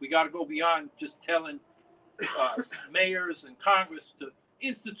we got to go beyond just telling mayors and Congress to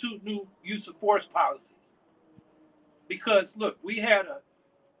institute new use of force policies. Because, look, we had an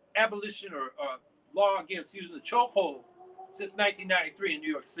abolition or law against using the chokehold since 1993 in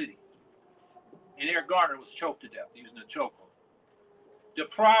New York City. And Eric Garner was choked to death using the chokehold. The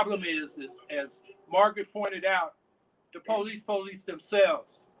problem is, as Margaret pointed out, the police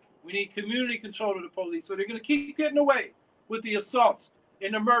themselves. We need community control of the police, so they're going to keep getting away with the assaults.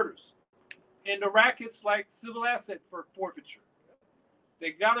 and the murders and the rackets like civil asset for forfeiture.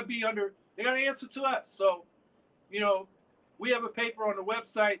 They got to answer to us. So, we have a paper on the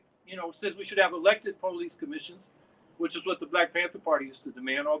website, says we should have elected police commissions, which is what the Black Panther Party used to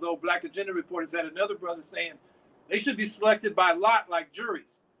demand. Although Black Agenda Report has had another brother saying they should be selected by lot like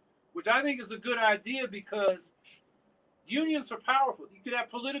juries, which I think is a good idea because unions are powerful. You could have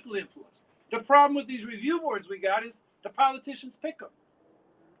political influence. The problem with these review boards we got is the politicians pick them.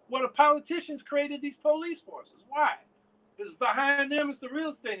 Well, the politicians created these police forces. Why? Because behind them is the real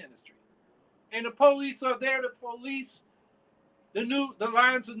estate industry. And the police are there to police the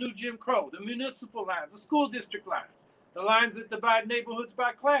lines of new Jim Crow, the municipal lines, the school district lines, the lines that divide neighborhoods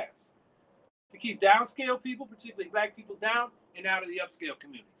by class, to keep downscale people, particularly Black people, down and out of the upscale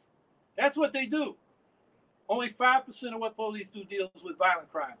communities. That's what they do. Only 5% of what police do deals with violent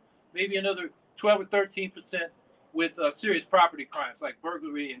crime. Maybe another 12 or 13% with serious property crimes like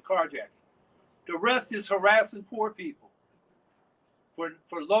burglary and carjacking. The rest is harassing poor people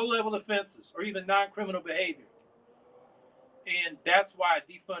for low-level offenses or even non-criminal behavior. And that's why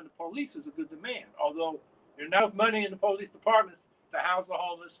defund the police is a good demand. Although there's not enough money in the police departments to house the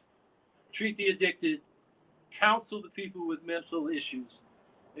homeless, treat the addicted, counsel the people with mental issues.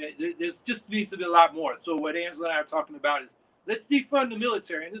 There's just needs to be a lot more. So what Angela and I are talking about is let's defund the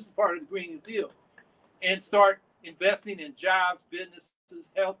military, and this is part of the Green New Deal, and start investing in jobs, businesses,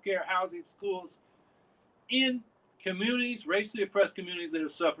 healthcare, housing, schools, in communities, racially oppressed communities that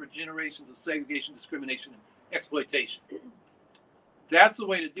have suffered generations of segregation, discrimination, and exploitation. That's the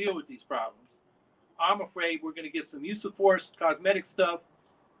way to deal with these problems. I'm afraid we're going to get some use of force, cosmetic stuff,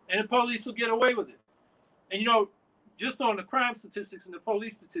 and the police will get away with it. And just on the crime statistics and the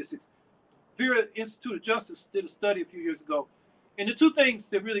police statistics, Vera Institute of Justice did a study a few years ago. And the two things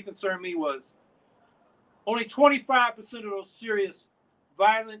that really concerned me was only 25% of those serious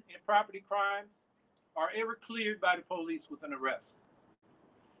violent and property crimes are ever cleared by the police with an arrest.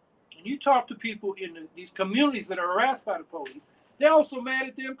 And you talk to people in these communities that are harassed by the police, they're also mad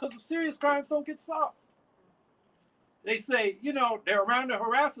at them because the serious crimes don't get solved. They say, they're around to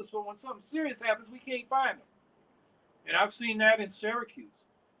harass us, but when something serious happens, we can't find them. And I've seen that in Syracuse.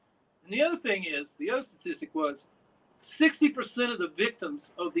 And the other thing is, the other statistic was 60% of the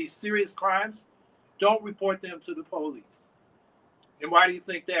victims of these serious crimes don't report them to the police. And why do you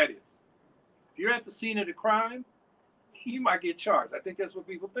think that is? If you're at the scene of the crime, you might get charged. I think that's what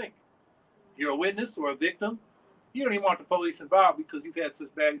people think. You're a witness or a victim, you don't even want the police involved because you've had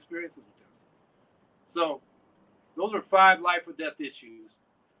such bad experiences with them. So those are 5 life or death issues.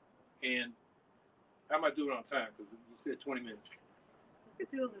 And how am I doing on time? Because you said 20 minutes. You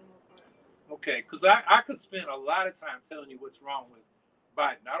could do a little more. Okay, because I could spend a lot of time telling you what's wrong with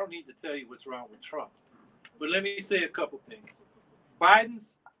Biden. I don't need to tell you what's wrong with Trump. But let me say a couple things.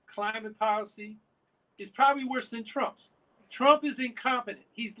 Biden's climate policy is probably worse than Trump's. Trump is incompetent.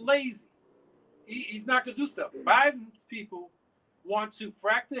 He's lazy. He's not going to do stuff. Biden's people want to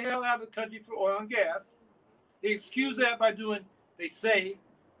frack the hell out of the country for oil and gas. They excuse that by doing, they say,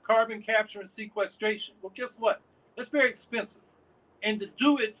 carbon capture and sequestration. Well, guess what? That's very expensive. And to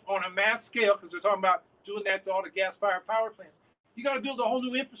do it on a mass scale, because they're talking about doing that to all the gas-fired power plants, you got to build a whole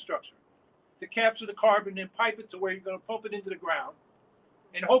new infrastructure to capture the carbon and pipe it to where you're going to pump it into the ground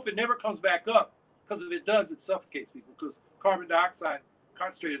and hope it never comes back up. Because if it does, it suffocates people, because carbon dioxide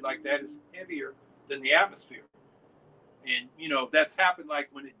concentrated like that is heavier than the atmosphere. And, that's happened like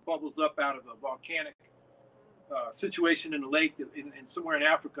when it bubbles up out of a volcanic situation in the lake in somewhere in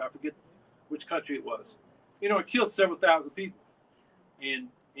Africa. I forget which country it was. It killed several thousand people. And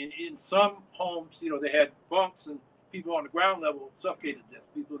in some homes, they had bunks and people on the ground level suffocated to death.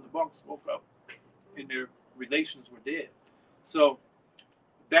 People in the bunks woke up and their relations were dead. So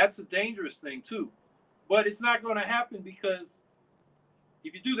that's a dangerous thing too. But it's not going to happen because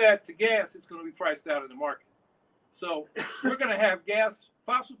if you do that to gas, it's going to be priced out of the market. So we're going to have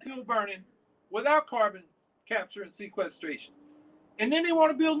fossil fuel burning without carbon capture and sequestration. And then they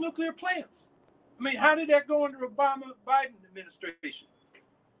want to build nuclear plants. I mean, how did that go under Obama-Biden administration?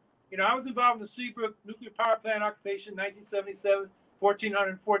 I was involved in the Seabrook nuclear power plant occupation in 1977.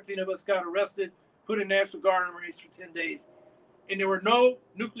 1,414 of us got arrested, put in National Guard and Marines for 10 days. And there were no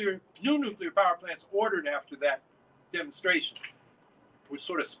new nuclear power plants ordered after that demonstration, which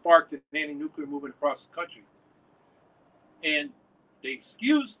sort of sparked an anti-nuclear movement across the country. And they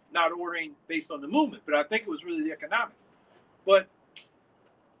excused not ordering based on the movement, but I think it was really the economics. But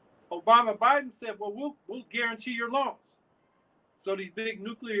Obama-Biden said, well, we'll guarantee your loans. So these big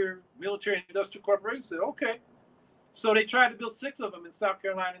nuclear military industrial corporations said, okay. So they tried to build 6 of them in South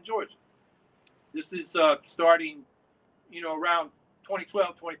Carolina and Georgia. This is starting, around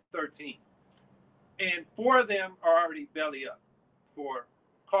 2012, 2013. And 4 of them are already belly up for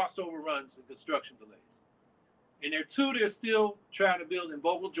cost overruns and construction delays. And there are 2 they're still trying to build in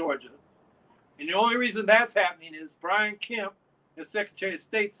Vogel, Georgia. And the only reason that's happening is Brian Kemp, as Secretary of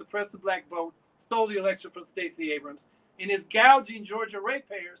State, suppressed the black vote, stole the election from Stacey Abrams, and is gouging Georgia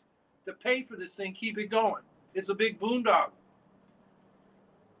ratepayers to pay for this thing, keep it going. It's a big boondoggle.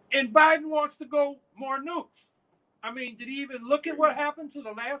 And Biden wants to go more nukes. I mean, did he even look at what happened to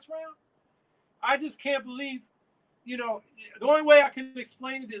the last round? I just can't believe, the only way I can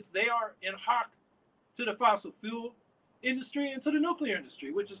explain it is they are in hock to the fossil fuel industry and to the nuclear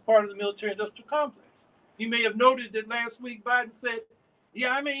industry, which is part of the military industrial complex. You may have noted that last week Biden said,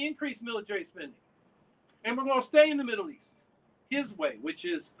 yeah, I may increase military spending. And we're going to stay in the Middle East his way, which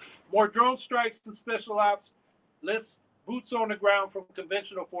is more drone strikes and special ops, less boots on the ground from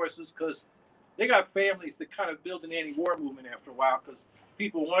conventional forces, because they got families that kind of build an anti-war movement after a while, because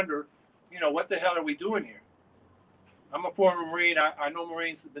people wonder, what the hell are we doing here? I'm a former Marine. I know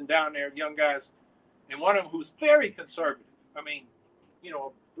Marines have been down there, young guys, and one of them who's very conservative. I mean, a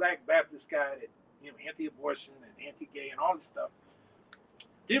black Baptist guy that, anti-abortion and anti-gay and all this stuff.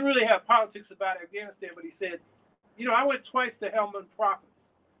 Didn't really have politics about Afghanistan, but he said, I went twice to Helmand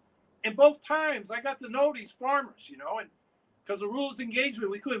Province. And both times I got to know these farmers, and because the rules of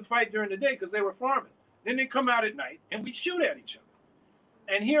engagement, we couldn't fight during the day because they were farming. Then they come out at night and we shoot at each other.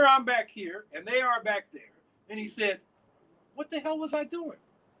 And here I'm back here and they are back there. And he said, what the hell was I doing?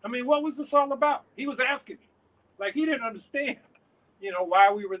 I mean, what was this all about? He was asking me. Like, he didn't understand,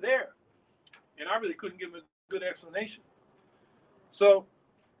 why we were there. And I really couldn't give him a good explanation. So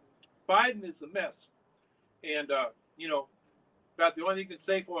Biden is a mess. And, about the only thing you can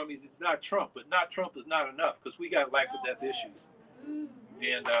say for him is he's not Trump, but not Trump is not enough because we got life or death issues.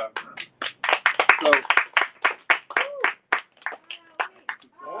 And so.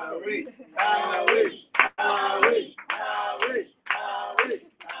 Howie. Do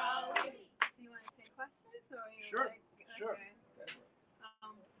you want to take questions or you Sure, like, sure. Okay.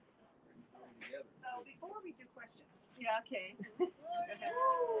 So before we do questions, yeah, okay.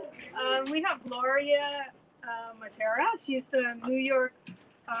 We have Gloria Matera. She's the New York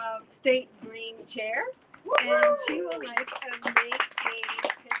State Green Chair, and she will make a pitch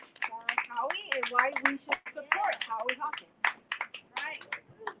for Howie and why we should support Howie Hawkins. Right.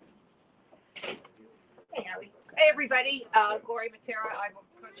 Hey, Howie. Hey, everybody. Gloria Matera. I'm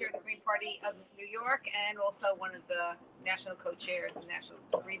co-chair of the Green Party of New York and also one of the national co-chairs of the National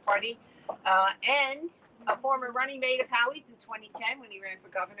Green Party. And a former running mate of Howie's in 2010 when he ran for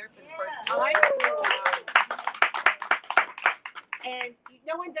governor for the first time. And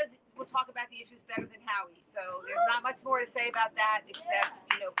no one will talk about the issues better than Howie. So there's not much more to say about that except,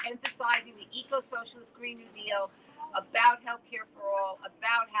 emphasizing the eco-socialist Green New Deal, about healthcare for all,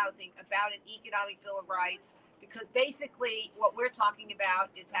 about housing, about an economic Bill of Rights, because basically what we're talking about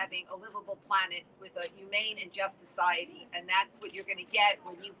is having a livable planet with a humane and just society. And that's what you're going to get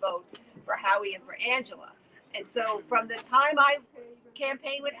when you vote for Howie and for Angela. And so from the time I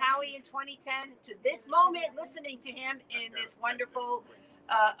campaigned with Howie in 2010 to this moment, listening to him in this wonderful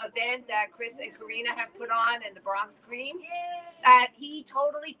event that Chris and Karina have put on and the Bronx Screams, that he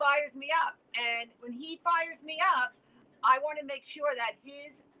totally fires me up. And when he fires me up, I want to make sure that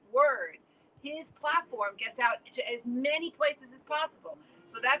his word, his platform gets out to as many places as possible.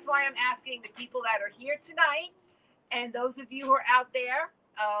 So that's why I'm asking the people that are here tonight and those of you who are out there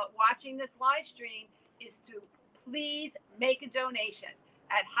watching this live stream is to please make a donation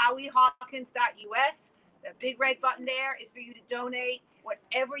at howiehawkins.us. The big red button there is for you to donate.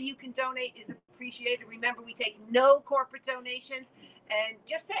 Whatever you can donate is appreciated. Remember, we take no corporate donations. And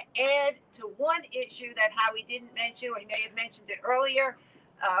just to add to one issue that Howie didn't mention, or he may have mentioned it earlier,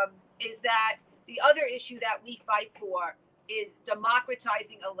 is that the other issue that we fight for is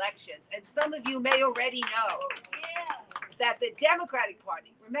democratizing elections. And some of you may already know that the Democratic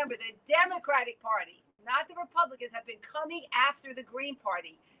Party, remember, the Democratic Party, not the Republicans, have been coming after the Green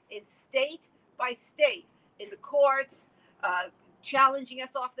Party in state by state, in the courts, challenging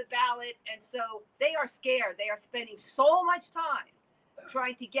us off the ballot. And so they are scared. They are spending so much time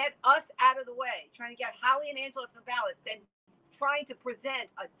trying to get us out of the way, trying to get Howie and Angela off the ballot, then trying to present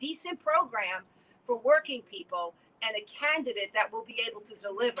a decent program for working people and a candidate that will be able to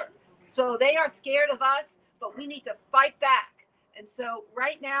deliver. So they are scared of us, but we need to fight back. And so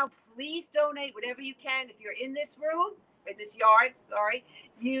right now, please donate whatever you can. If you're in this room, in this yard,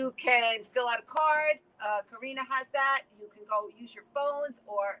 you can fill out a card. Karina has that. You can go use your phones,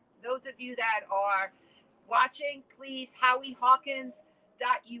 or those of you that are watching, please, howiehawkins.us.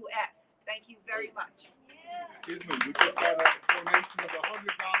 Thank you very much. Excuse me, we just got a donation of $100 from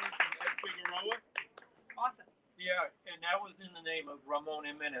Ed Figueroa. Awesome. Yeah, and that was in the name of Ramon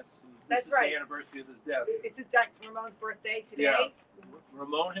Jimenez. That's This is right. the anniversary of his death. It's Ramon's birthday today.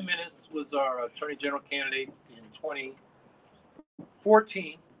 Ramon Jimenez was our Attorney General candidate in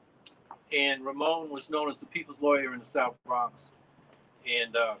 2014, and Ramon was known as the people's lawyer in the South Bronx,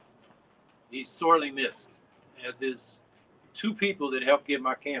 and he's sorely missed, as is two people that helped get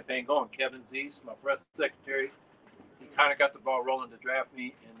my campaign going. Kevin Zeese, my press secretary, he kind of got the ball rolling to draft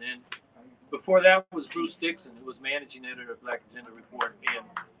me, and then before that was Bruce Dixon, who was managing editor of Black Agenda Report, and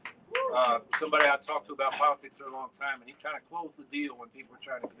somebody I talked to about politics for a long time, and he kind of closed the deal when people were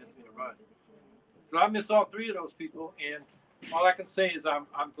trying to convince me to run. So I miss all three of those people, and all I can say is I'm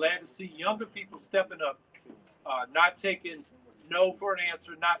glad to see younger people stepping up, not taking no for an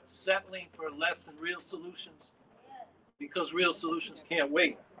answer, not settling for less than real solutions, because real solutions can't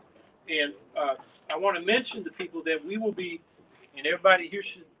wait. And I want to mention to people that we will be, and everybody here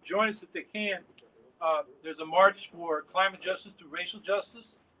should join us if they can. There's a march for climate justice through racial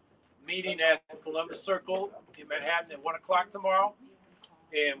justice, meeting at Columbus Circle in Manhattan at 1 o'clock tomorrow.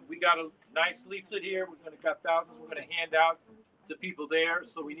 And we got a nice leaflet here. We're going to got thousands. We're going to hand out to people there.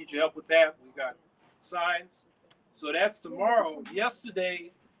 So we need your help with that. We got signs. So that's tomorrow.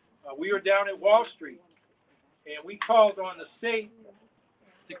 Yesterday, we were down at Wall Street, and we called on the state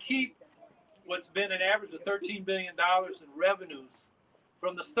to keep what's been an average of $13 billion in revenues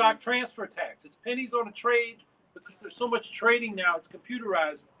from the stock transfer tax. It's pennies on a trade because there's so much trading now. It's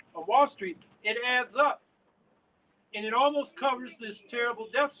computerized on Wall Street. It adds up. And it almost covers this terrible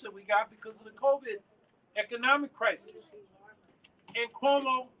deficit we got because of the COVID economic crisis. And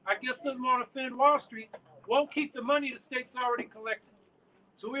Cuomo, I guess, doesn't want to offend Wall Street, won't keep the money the state's already collected.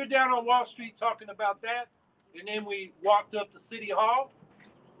 So we were down on Wall Street talking about that. And then we walked up to City Hall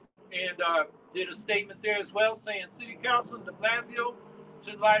and did a statement there as well, saying City Council and de Blasio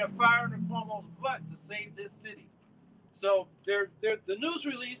should light a fire under Cuomo's butt to save this city. So the news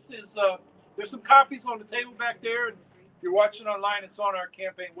release is, there's some copies on the table back there, and if you're watching online, it's on our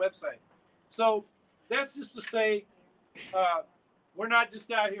campaign website. So that's just to say, we're not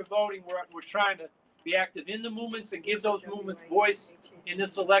just out here voting, we're trying to be active in the movements and give those movements voice in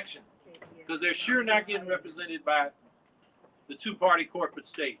this election, because they're sure not getting represented by the two-party corporate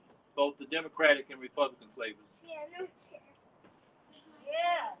state, both the Democratic and Republican flavors.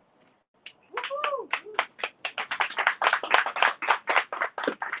 Yeah. Woohoo!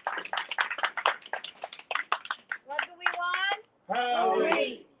 What do we want?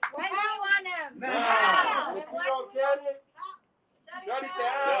 Howie! When do we want them? Now! And If you what don't do we get want? it, shut it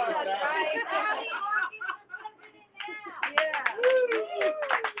down! That's right. Howie Hawkins is the president now. Yeah.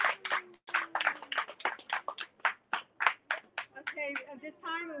 Okay, at this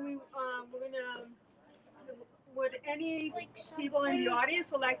time, we're gonna. Would any people in the audience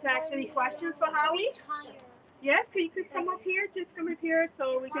would like to ask any questions for Howie? Yes, you could come up here, just come up here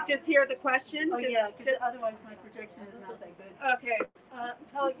so we could just hear the question. Oh, yeah, because otherwise my projection is not that good. Okay.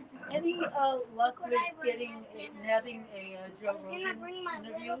 Howie, any luck with nabbing a Joe Rogan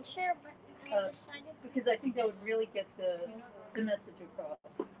interview? Because I think that would really get the message across,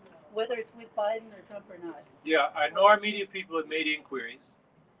 whether it's with Biden or Trump or not. Yeah, I know our media people have made inquiries,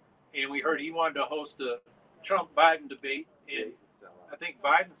 and we heard he wanted to host a Trump-Biden debate, and I think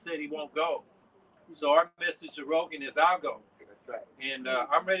Biden said he won't go. So our message to Rogan is, I'll go. And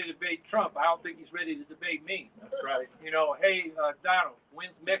I'm ready to debate Trump. I don't think he's ready to debate me. That's right. You know, hey, Donald,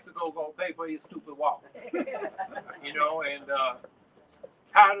 when's Mexico going to pay for your stupid wall? You know, and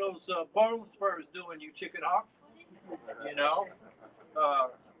how those bone spurs doing, you chicken hawk? You know? I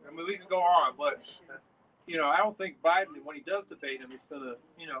mean, we can go on, but, you know, I don't think Biden, when he does debate him, is going to,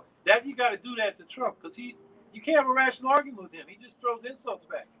 you know, that you got to do that to Trump, because you can't have a rational argument with him. He just throws insults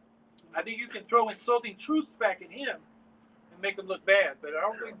back. I think you can throw insulting truths back at him and make him look bad, but I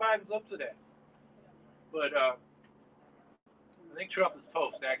don't think Biden's up to that. But I think Trump is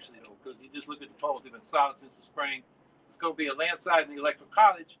toast, actually, though, because you just look at the polls. They've been solid since the spring. It's going to be a landslide in the Electoral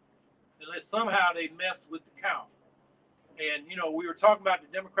College unless somehow they mess with the count. And, you know, we were talking about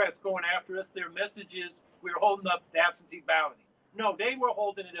the Democrats going after us. Their message is we were holding up the absentee balloting. No, they were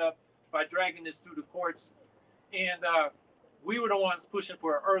holding it up by dragging this through the courts. And we were the ones pushing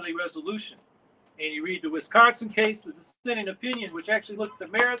for an early resolution. And you read the Wisconsin case, the dissenting opinion, which actually looked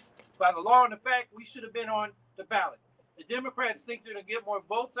at the merits by the law and the fact we should have been on the ballot. The Democrats think they're going to get more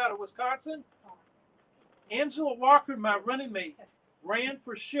votes out of Wisconsin. Angela Walker, my running mate, ran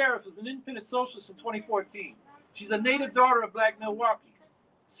for sheriff as an independent socialist in 2014. She's a native daughter of Black Milwaukee.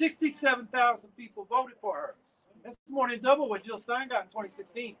 67,000 people voted for her. That's more than double what Jill Stein got in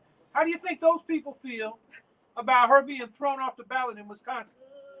 2016. How do you think those people feel about her being thrown off the ballot in Wisconsin.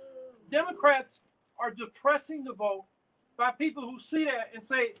 Democrats are depressing the vote by people who see that and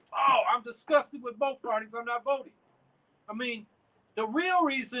say, oh, I'm disgusted with both parties, I'm not voting. I mean, the real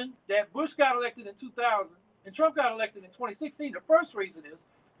reason that Bush got elected in 2000 and Trump got elected in 2016, the first reason is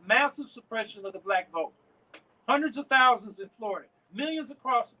massive suppression of the black vote. Hundreds of thousands in Florida, millions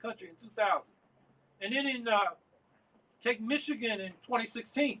across the country in 2000. And then in, take Michigan in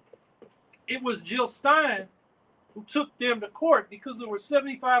 2016, it was Jill Stein who took them to court because there were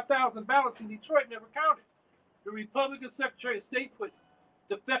 75,000 ballots in Detroit never counted. The Republican Secretary of State put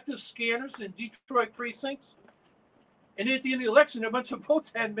defective scanners in Detroit precincts. And at the end of the election, a bunch of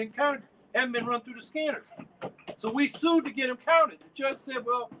votes hadn't been counted, hadn't been run through the scanners. So we sued to get them counted. The judge said,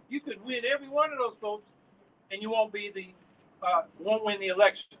 well, you could win every one of those votes and you won't win the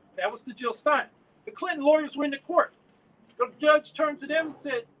election. That was the Jill Stein. The Clinton lawyers were in the court. The judge turned to them and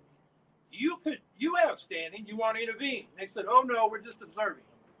said, you have standing, you want to intervene. And they said, oh no, we're just observing.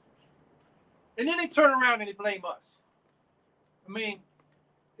 And then they turn around and they blame us. I mean,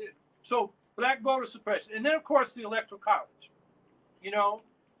 so black voter suppression. And then of course the Electoral College. You know,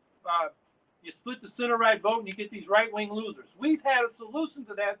 you split the center-right vote and you get these right-wing losers. We've had a solution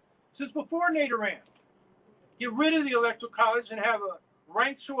to that since before Nader ran. Get rid of the Electoral College and have a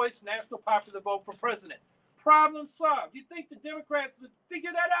ranked choice national popular vote for president. Problem solved. You'd think the Democrats would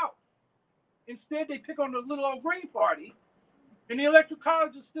figure that out. Instead, they pick on the little old Green Party, and the Electoral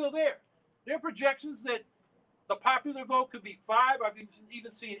College is still there. There are projections that the popular vote could be 5. I've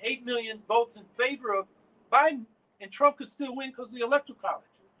even seen 8 million votes in favor of Biden, and Trump could still win because of the Electoral College.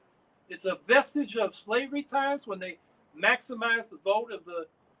 It's a vestige of slavery times when they maximized the vote of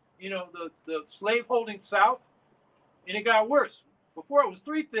the slave-holding South, and it got worse. Before it was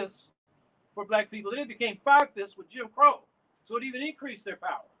 3/5 for black people, then it became 5/5 with Jim Crow. So it even increased their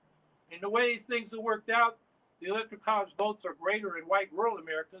power. And the way things have worked out, the Electoral College votes are greater in white rural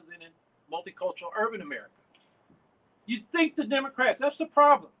America than in multicultural urban America. You'd think the Democrats, that's the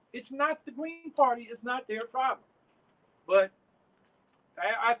problem. It's not the Green Party, it's not their problem. But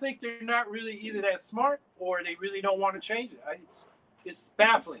I think they're not really either that smart or they really don't want to change it. It's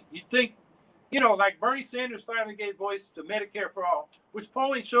baffling. You'd think, like Bernie Sanders finally gave voice to Medicare for all, which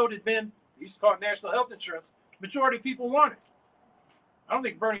polling showed had been, he used to call it national health insurance, majority of people want it. I don't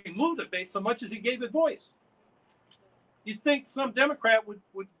think Bernie moved the base so much as he gave it voice. You'd think some Democrat would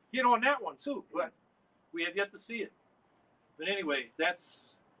get on that one too, but we have yet to see it. But anyway, that's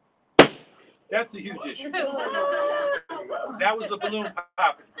a huge issue. That was a balloon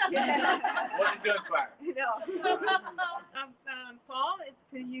popping. Wasn't gunfire. No. Paul,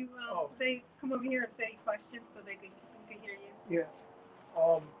 can you come over here and say questions so they can hear you?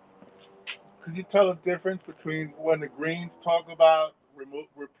 Yeah. Could you tell the difference between when the Greens talk about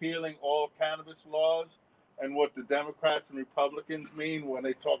repealing all cannabis laws and what the Democrats and Republicans mean when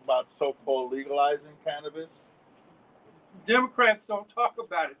they talk about so-called legalizing cannabis? Democrats don't talk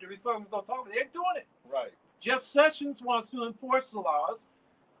about it. The Republicans don't talk about it. They're doing it. Right. Jeff Sessions wants to enforce the laws,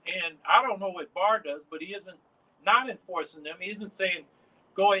 and I don't know what Barr does, but he isn't not enforcing them. He isn't saying,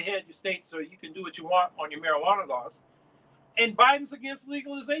 go ahead, your state, so you can do what you want on your marijuana laws. And Biden's against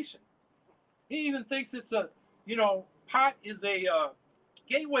legalization. He even thinks it's pot is a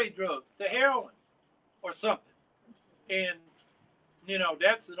gateway drug to heroin or something. And,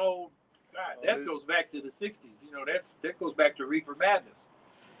 that's an old, God, that goes back to the 60s. That goes back to reefer madness.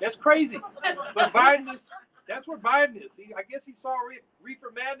 That's crazy. But that's where Biden is. I guess he saw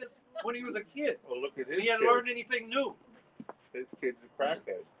reefer madness when he was a kid. Well, look at his He hadn't learned anything new. His kid's a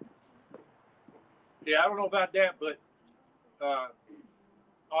crackhead. Yeah, I don't know about that, but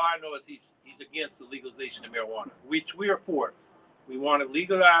all I know is he's against the legalization of marijuana, which we are for. We want to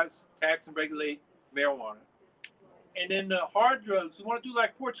legalize, tax, and regulate marijuana. And then the hard drugs, we want to do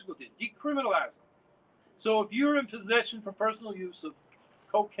like Portugal did, decriminalize them. So if you're in possession for personal use of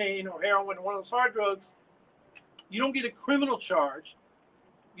cocaine or heroin or one of those hard drugs, you don't get a criminal charge.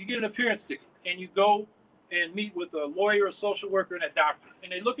 You get an appearance ticket, and you go and meet with a lawyer, a social worker, and a doctor.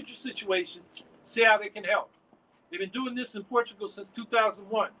 And they look at your situation, see how they can help. They've been doing this in Portugal since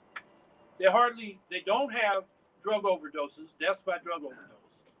 2001. They don't have drug overdoses, deaths by drug overdose.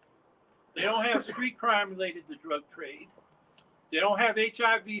 They don't have street crime related to drug trade. They don't have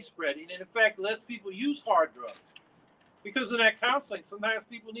HIV spreading. And in fact, less people use hard drugs. Because of that counseling, sometimes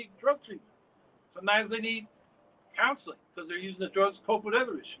people need drug treatment. Sometimes they need counseling because they're using the drugs to cope with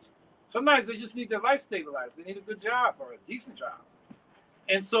other issues. Sometimes they just need their life stabilized. They need a good job or a decent job.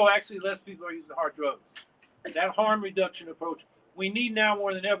 And so actually less people are using hard drugs. That harm reduction approach, we need now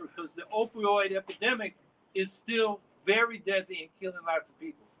more than ever because the opioid epidemic is still very deadly and killing lots of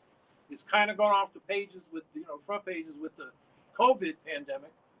people. It's kind of gone off the pages with, front pages with the COVID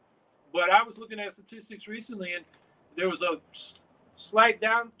pandemic. But I was looking at statistics recently, and there was a slight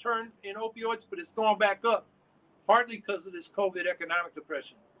downturn in opioids, but it's gone back up, partly because of this COVID economic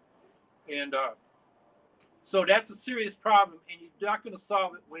depression. And so that's a serious problem, and you're not going to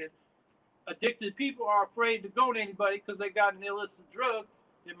solve it when addicted people are afraid to go to anybody because they got an illicit drug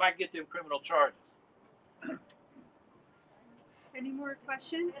that might get them criminal charges. Any more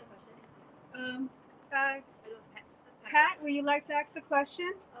questions? Pat, would you like to ask a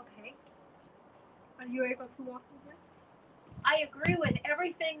question? Okay. Are you able to walk over? I agree with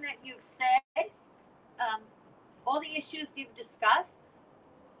everything that you've said, all the issues you've discussed.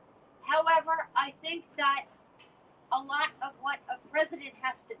 However, I think that a lot of what a president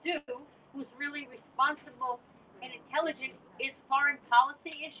has to do, who's really responsible and intelligent, is foreign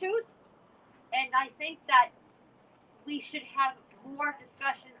policy issues. And I think that we should have more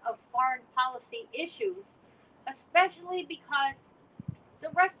discussion of foreign policy issues, especially because the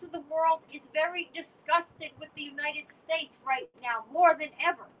rest of the world is very disgusted with the United States right now, more than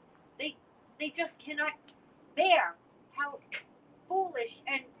ever. They just cannot bear how foolish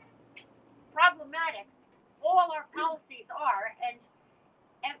and problematic all our policies are.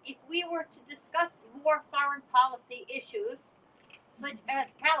 And if we were to discuss more foreign policy issues, such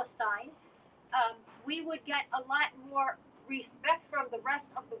as Palestine, we would get a lot more respect from the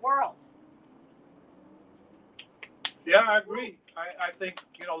rest of the world. Yeah, I agree. I think,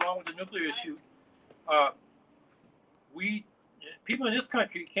 along with the nuclear issue, people in this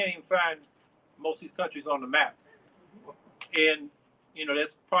country can't even find most of these countries on the map. And,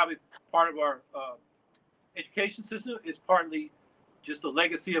 that's probably part of our education system. It's partly just a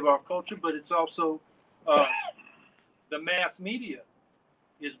legacy of our culture, but it's also the mass media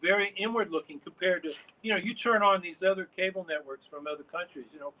is very inward looking compared to, you turn on these other cable networks from other countries,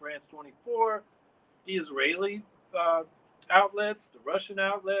 France 24, the Israeli outlets, the Russian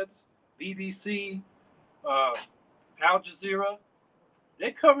outlets, BBC, Al Jazeera,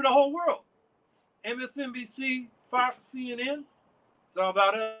 they cover the whole world. MSNBC, Fox, CNN, it's all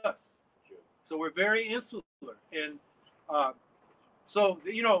about us. So we're very insular. And so,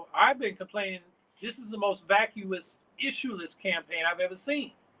 I've been complaining, this is the most vacuous, issueless campaign I've ever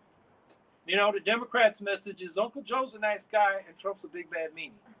seen. The Democrats' message is Uncle Joe's a nice guy and Trump's a big bad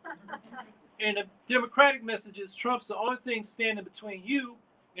meanie. And the Democratic message is Trump's the only thing standing between you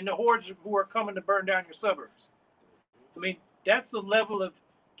and the hordes who are coming to burn down your suburbs. I mean, that's the level of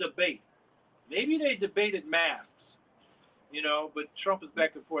debate. Maybe they debated masks, but Trump is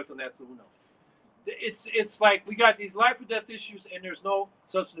back and forth on that, so who knows? It's like we got these life or death issues and there's no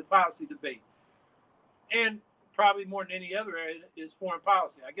substantive policy debate. And probably more than any other area is foreign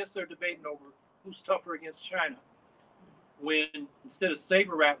policy. I guess they're debating over who's tougher against China. When instead of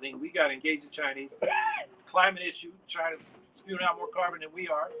saber rattling, we got to engage the Chinese. Climate issue, China's spewing out more carbon than we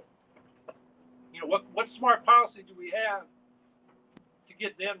are. What smart policy do we have to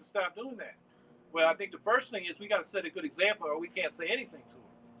get them to stop doing that? Well, I think the first thing is we got to set a good example, or we can't say anything to them.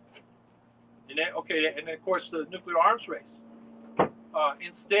 And then of course the nuclear arms race.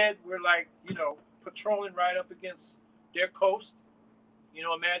 Instead, we're like, patrolling right up against their coast.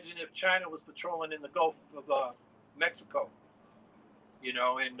 Imagine if China was patrolling in the Gulf of Mexico,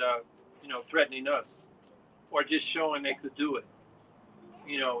 and threatening us, or just showing they could do it.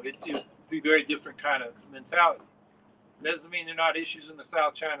 It'd be a very different kind of mentality. It doesn't mean there are not issues in the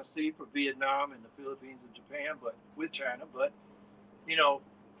South China Sea for Vietnam and the Philippines and Japan, but with China. But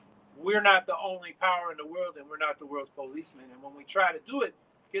we're not the only power in the world, and we're not the world's policeman. And when we try to do it,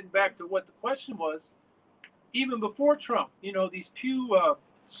 getting back to what the question was, even before Trump, these Pew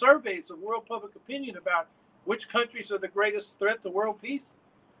surveys of world public opinion about which countries are the greatest threat to world peace,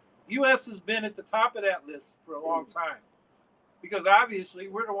 U.S. has been at the top of that list for a long time, because obviously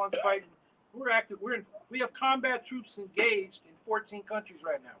we're the ones fighting. We're active. We have combat troops engaged in 14 countries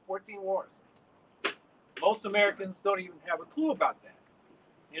right now, 14 wars. Most Americans don't even have a clue about that.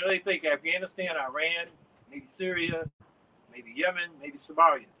 They think Afghanistan, Iran, maybe Syria, maybe Yemen, maybe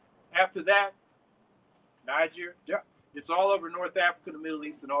Somalia. After that, Niger, it's all over North Africa, the Middle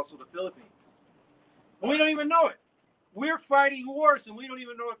East, and also the Philippines. And we don't even know it. We're fighting wars, and we don't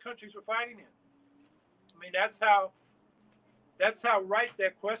even know what countries we're fighting in. I mean, that's how right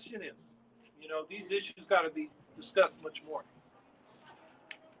that question is. These issues got to be discussed much more.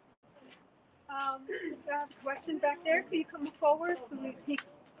 Question back there. Can you come forward?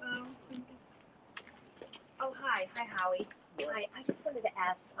 Oh, hi, Howie. Hi, I just wanted to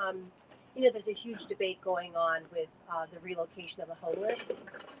ask, you know, there's a huge debate going on with the relocation of the homeless,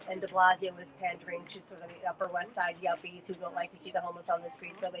 and de Blasio is pandering to sort of the Upper West Side yuppies who don't like to see the homeless on the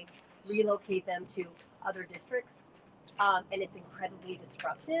street, so they relocate them to other districts. And it's incredibly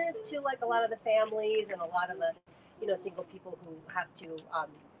disruptive to like a lot of the families and a lot of the, you know, single people who have to,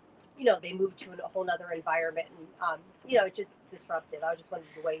 you know, they move to a whole nother environment, and you know, it's just disruptive. I just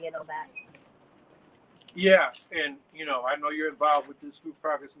wanted to weigh in on that. Yeah, and you know, I know you're involved with this group,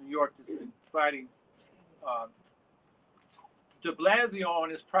 Progress New York, that's been fighting de Blasio on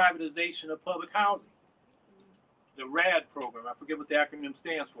his privatization of public housing, the RAD program. I forget what the acronym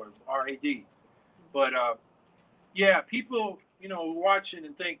stands for, RAD. But yeah, people, you know, watching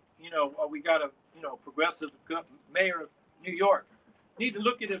and think, you know, oh, we got a, you know, progressive mayor of New York. Need to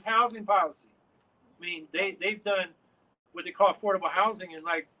look at his housing policy. I mean, they've done what they call affordable housing, and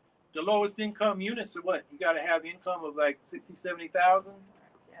like the lowest income units are what? You got to have income of like 60, 70,000.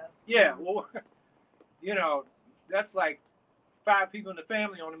 Yeah. Well, you know, that's like 5 people in the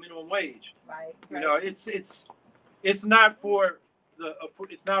family on a minimum wage. Right. You know, it's not for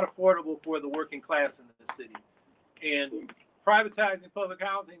it's not affordable for the working class in the city, and privatizing public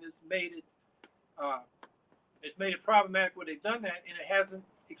housing has made it it's made it problematic where they've done that, and it hasn't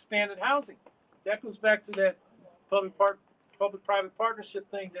expanded housing. That goes back to that public-private partnership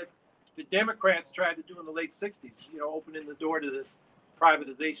thing that the Democrats tried to do in the late 60s, you know, opening the door to this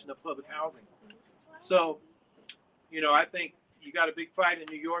privatization of public housing. So, you know, I think you got a big fight in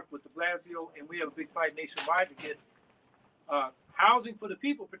New York with de Blasio, and we have a big fight nationwide to get housing for the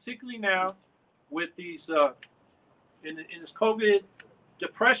people, particularly now with these, in this COVID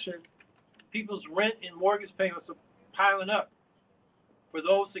depression, people's rent and mortgage payments are piling up for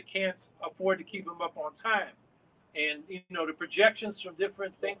those that can't afford to keep them up on time. And, you know, the projections from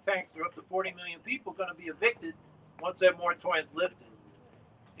different think tanks are up to 40 million people going to be evicted once that moratorium's lifted.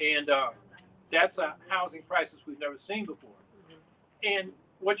 And that's a housing crisis we've never seen before. And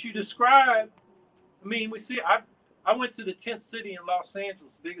what you describe, I mean, we see, I went to the 10th city in Los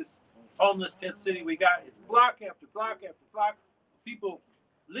Angeles, biggest homeless 10th city we got. It's block after block after block. People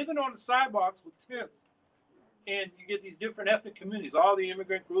living on the sidewalks with tents. And you get these different ethnic communities, all the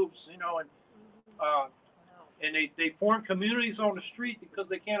immigrant groups, you know, and they form communities on the street because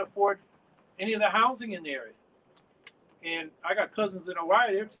they can't afford any of the housing in the area. And I got cousins in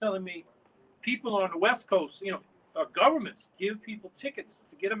Hawaii, they're telling me people on the West Coast, you know, governments give people tickets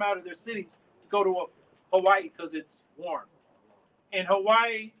to get them out of their cities to go to Hawaii because it's warm. And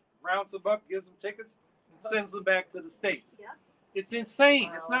Hawaii rounds them up, gives them tickets, and sends them back to the States. Yeah. It's insane.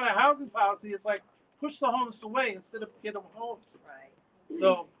 Wow. It's not a housing policy. It's like push the homeless away instead of get them homes. Right.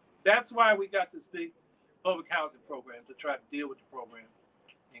 So that's why we got this big public housing program to try to deal with the program.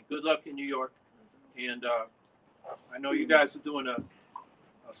 And good luck in New York. And I know you guys are doing a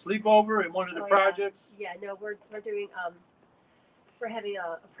sleepover in one of the projects. Yeah, no, we're doing we're having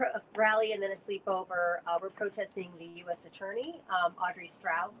a rally and then a sleepover. We're protesting the U.S. Attorney, Audrey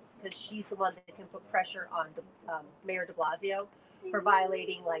Strauss, because she's the one that can put pressure on Mayor de Blasio for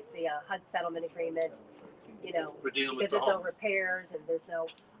violating like the HUD settlement agreement. You know, because there's no repairs and there's no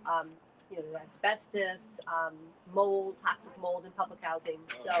you know, asbestos, mold, toxic mold in public housing.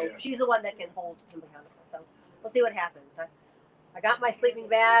 So she's the one that can hold him accountable. So we'll see what happens. I got my sleeping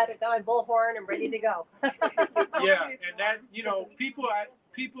bag, I got my bullhorn, I'm ready to go. Yeah, and that, you know, people,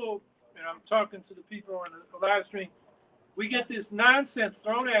 and I'm talking to the people on the live stream, we get this nonsense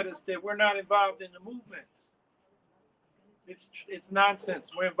thrown at us that we're not involved in the movements. It's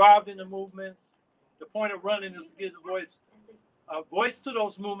nonsense. We're involved in the movements. The point of running is to give a voice to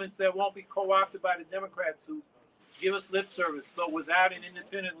those movements that won't be co-opted by the Democrats who give us lip service. But without an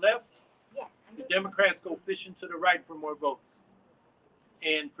independent left, the Democrats go fishing to the right for more votes.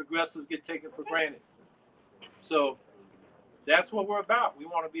 And progressives get taken for granted. So that's what we're about. We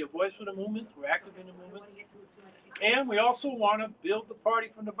want to be a voice for the movements. We're active in the movements. And we also want to build the party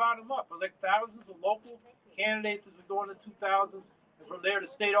from the bottom up. Elect thousands of local candidates as we go into the 2000s, and from there to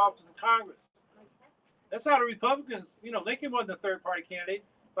state office in Congress. That's how the Republicans, you know, Lincoln wasn't a third party candidate.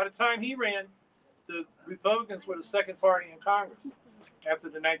 By the time he ran, the Republicans were the second party in Congress after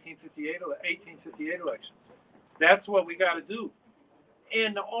the 1858 election. That's what we got to do.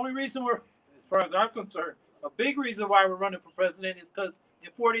 And the only reason we're, as far as I'm concerned, a big reason why we're running for president is because in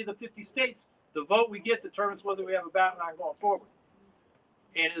 40 of the 50 states, the vote we get determines whether we have a ballot line going forward.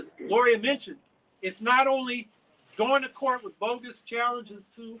 And as Gloria mentioned, it's not only going to court with bogus challenges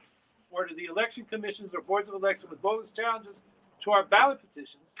to, or to the election commissions or boards of election with bogus challenges to our ballot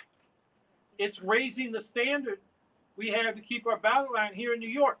petitions, it's raising the standard we have to keep our ballot line here in New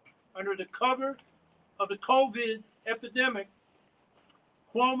York. Under the cover of the COVID epidemic,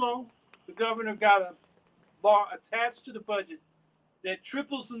 Cuomo, the governor got a law attached to the budget that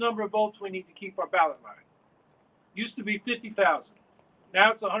triples the number of votes we need to keep our ballot line. Used to be 50,000.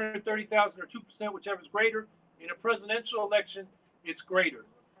 Now it's 130,000 or 2%, whichever is greater. In a presidential election, it's greater.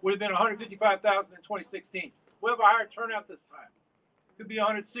 Would have been 155,000 in 2016. We'll have a higher turnout this time. Could be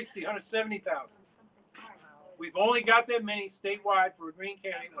 160, 170,000. We've only got that many statewide for a Green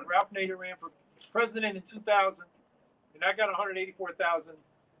County. When Ralph Nader ran for president in 2000, and I got 184,000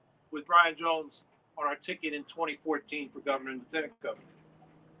 with Brian Jones on our ticket in 2014 for governor and lieutenant governor.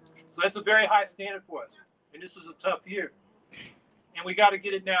 So that's a very high standard for us. And this is a tough year. And we got to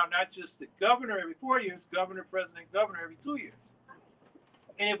get it now, not just the governor every 4 years, governor, president, governor every 2 years.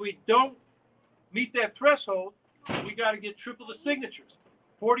 And if we don't meet that threshold, we got to get triple the signatures.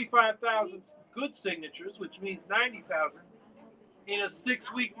 45,000 good signatures, which means 90,000 in a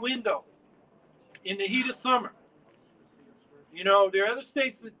 6-week window in the heat of summer. You know, there are other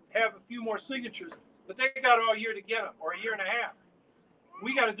states that have a few more signatures, but they got all year to get them, or a year and a half.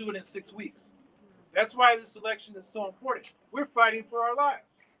 We got to do it in 6 weeks. That's why this election is so important. We're fighting for our lives.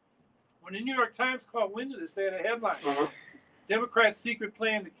 When the New York Times caught wind of this, they had a headline. Democrats' secret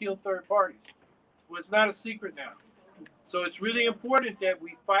plan to kill third parties. Well, it's not a secret now. So it's really important that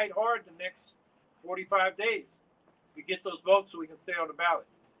we fight hard the next 45 days to get those votes so we can stay on the ballot.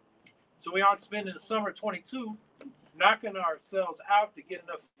 So we aren't spending the summer 22 knocking ourselves out to get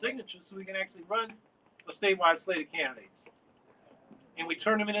enough signatures so we can actually run a statewide slate of candidates. And we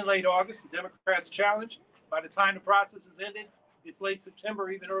turn them in late August. The Democrats challenge. By the time the process is ended, it's late September,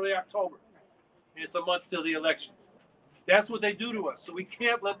 even early October. And it's a month till the election. That's what they do to us. So we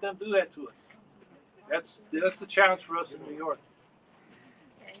can't let them do that to us. That's a challenge for us in New York.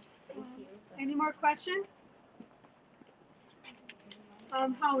 Okay, thank you. Any more questions?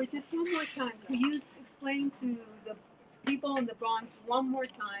 Howie, just one more time. Could you explain to the people in the Bronx one more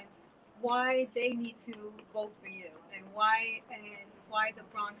time why they need to vote for you and why the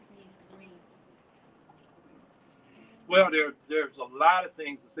Bronx needs Greens? Well, there's a lot of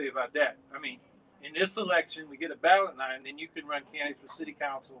things to say about that. I mean, in this election, we get a ballot line, then you can run candidates for city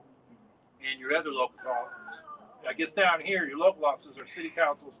council and your other local offices. I guess down here, your local offices are city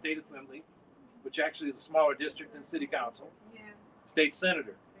council, state assembly, which actually is a smaller district than city council, state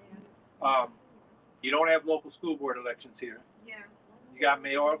senator. You don't have local school board elections here. You got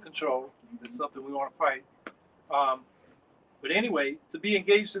mayoral control. That's something we want to fight. But anyway, to be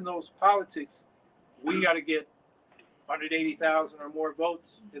engaged in those politics, we got to get 180,000 or more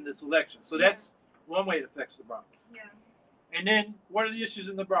votes in this election. So that's one way it affects the Bronx. And then what are the issues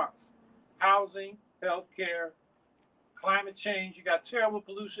in the Bronx? Housing, healthcare, climate change. You got terrible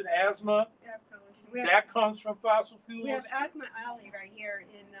pollution, asthma. That comes from fossil fuels. We have Asthma Alley right here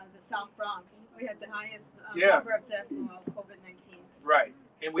in the South Bronx. We had the highest number of deaths from COVID-19. Right.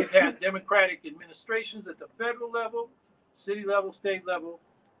 And we've had Democratic administrations at the federal level, city level, state level,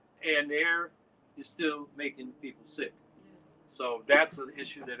 and they're still making people sick. So that's an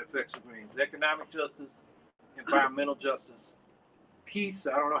issue that affects the Greens. Economic justice, environmental justice, peace.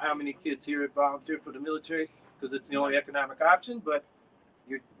 I don't know how many kids here volunteer for the military because it's the only economic option, but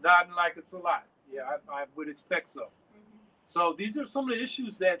you're nodding like it's a lot. Yeah, I would expect so. So these are some of the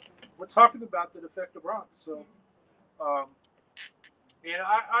issues that we're talking about that affect the Bronx. So, and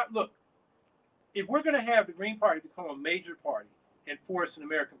I look, if we're going to have the Green Party become a major party and force in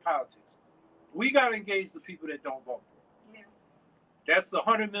American politics, we got to engage the people that don't vote. That's the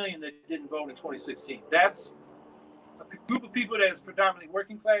 100 million that didn't vote in 2016. That's a group of people that is predominantly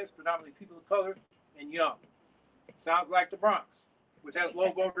working class, predominantly people of color, and young. Sounds like the Bronx, which has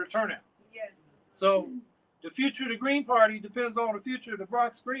low voter turnout. So the future of the Green Party depends on the future of the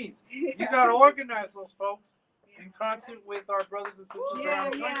Bronx Greens. You got to organize those folks in concert with our brothers and sisters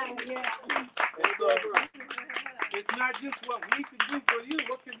around the country. And so it's not just what we can do for you.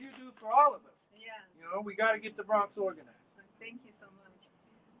 What can you do for all of us? You know, we got to get the Bronx organized. Thank you so much.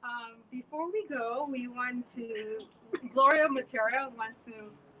 Before we go, we want to, Gloria Matera wants to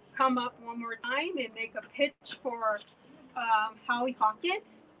come up one more time and make a pitch for Howie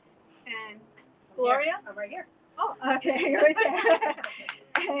Hawkins. And Gloria? I'm right here. Oh, okay, right there.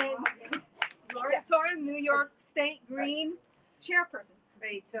 And Gloria Torres, New York State Green Chairperson.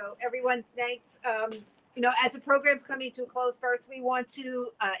 Great. So everyone, thanks. You know, as the program's coming to a close, first we want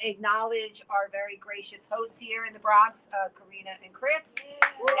to acknowledge our very gracious hosts here in the Bronx, Karina and Chris,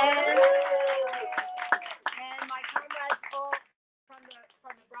 and my comrades all from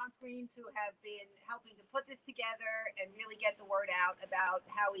the Bronx Greens who have been helping to put this together and really get the word out about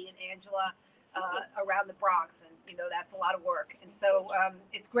Howie and Angela around the Bronx. And you know, that's a lot of work. And so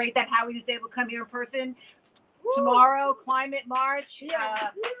it's great that Howie was able to come here in person. Tomorrow, Climate March.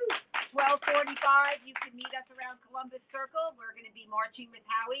 12:45, you can meet us around Columbus Circle. We're going to be marching with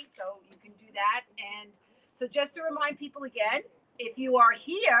Howie, so you can do that. And so just to remind people again, if you are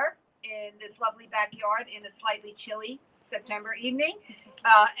here in this lovely backyard in a slightly chilly September evening,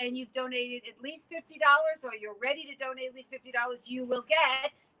 and you've donated at least $50, or you're ready to donate at least $50, you will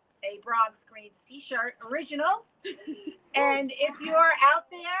get a Bronx Greens t-shirt original. And if you're out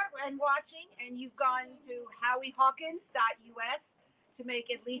there and watching and you've gone to howiehawkins.us to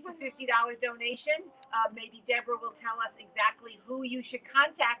make at least a $50 donation, maybe Deborah will tell us exactly who you should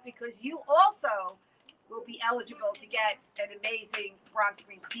contact, because you also will be eligible to get an amazing Bronx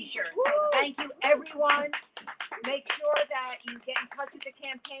Green t-shirt. So thank you, everyone. Make sure that you get in touch with the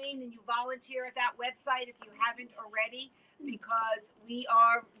campaign and you volunteer at that website if you haven't already, because we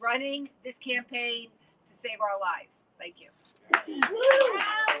are running this campaign to save our lives. Thank you.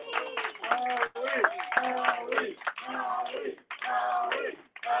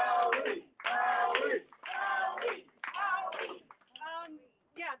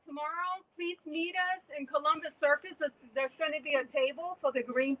 Yeah, tomorrow, please meet us in Columbus Circus. There's going to be a table for the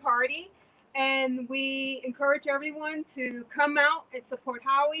Green Party, and we encourage everyone to come out and support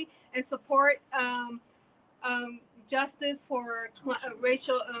Howie and support justice for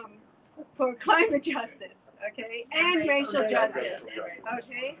racial, for climate justice, okay, and racial justice,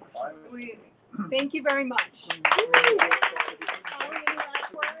 okay. We thank you very much. Howie, any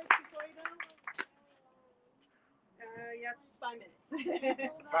last words before you go? Yeah, 5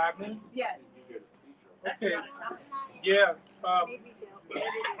 minutes. 5 minutes? Yes. Okay. Yeah. I'm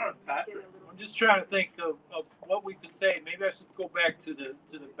just trying to think of what we could say. Maybe I should go back to the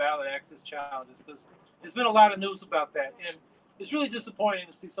ballot access challenges, because there's been a lot of news about that, and it's really disappointing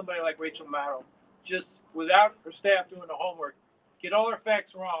to see somebody like Rachel Maddow, just without her staff doing the homework, get all her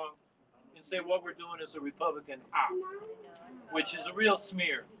facts wrong and say what we're doing is a Republican out, which is a real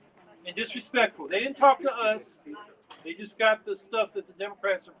smear and disrespectful. They didn't talk to us. They just got the stuff that the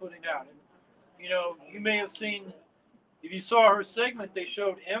Democrats are putting out. And, you know, you may have seen, if you saw her segment, they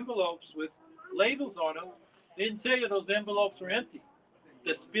showed envelopes with labels on them. They didn't tell you those envelopes were empty.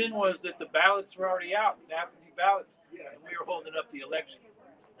 The spin was that the ballots were already out, the absentee ballots, and we were holding up the election.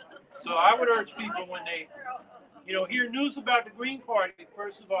 So I would urge people, when they, you know, hear news about the Green Party,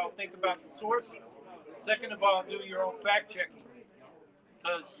 first of all, think about the source. Second of all, do your own fact checking,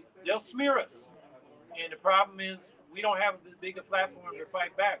 because they'll smear us. And the problem is, we don't have as big a platform to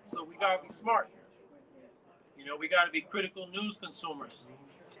fight back, so we gotta be smart. You know, we gotta be critical news consumers.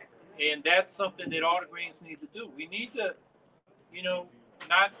 And that's something that all the Greens need to do. We need to, you know,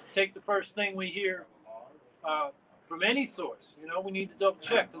 not take the first thing we hear from any source. You know, we need to double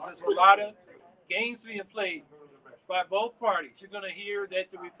check, because there's a lot of games being played by both parties. You're gonna hear that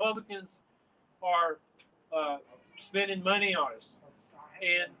the Republicans are spending money on us.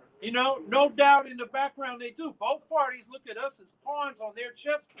 And, you know, no doubt in the background they do. Both parties look at us as pawns on their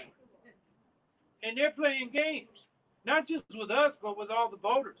chessboard. And they're playing games, not just with us, but with all the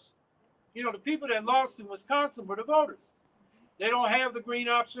voters. You know, the people that lost in Wisconsin were the voters. They don't have the green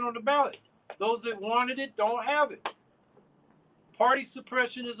option on the ballot. Those that wanted it don't have it. Party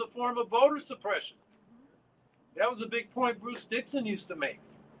suppression is a form of voter suppression. That was a big point Bruce Dixon used to make.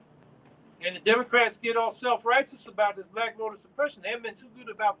 And the Democrats get all self-righteous about this black voter suppression. They haven't been too good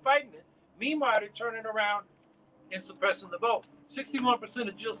about fighting it. Meanwhile, they're turning around and suppressing the vote. 61%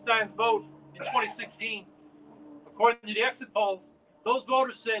 of Jill Stein's vote in 2016, according to the exit polls, those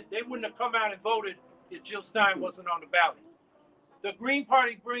voters said they wouldn't have come out and voted if Jill Stein wasn't on the ballot. The Green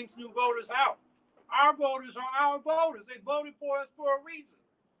Party brings new voters out. Our voters are our voters. They voted for us for a reason.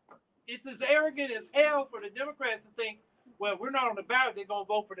 It's as arrogant as hell for the Democrats to think, well, we're not on the ballot, they're going to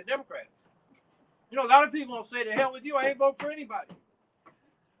vote for the Democrats. You know, a lot of people will say, to hell with you, I ain't vote for anybody.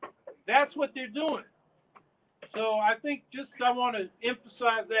 That's what they're doing. So I think I want to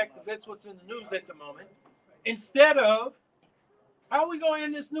emphasize that, because that's what's in the news at the moment. Instead of, how are we going to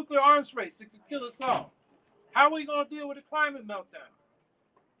end this nuclear arms race that could kill us all? How are we going to deal with the climate meltdown?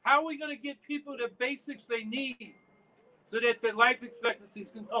 How are we going to get people the basics they need so that their life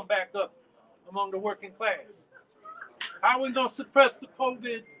expectancies can come back up among the working class? How are we going to suppress the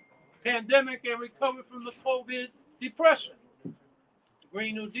COVID pandemic and recover from the COVID depression? The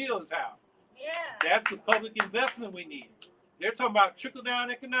Green New Deal is how. Yeah. That's the public investment we need. They're talking about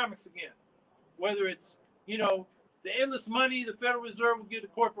trickle-down economics again. Whether it's, you know, the endless money the Federal Reserve will give to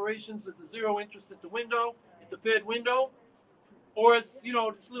corporations at the zero interest at the window, at the Fed window, or it's, you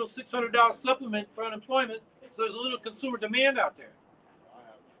know, this little $600 supplement for unemployment, so there's a little consumer demand out there.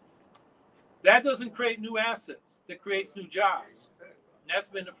 That doesn't create new assets. That creates new jobs. And that's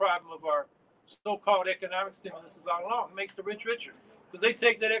been the problem of our so-called economic stimuluses all along. It makes the rich richer. because they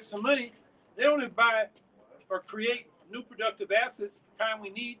take that extra money. They don't even buy or create new productive assets, the kind we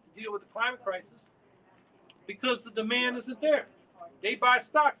need to deal with the climate crisis, because the demand isn't there. They buy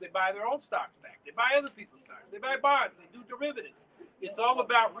stocks. They buy their own stocks back. They buy other people's stocks. They buy bonds. They do derivatives. It's all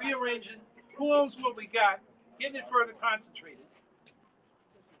about rearranging who owns what we got, getting it further concentrated.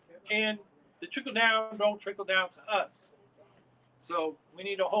 And the trickle down don't trickle down to us. So we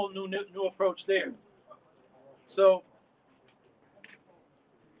need a whole new approach there. So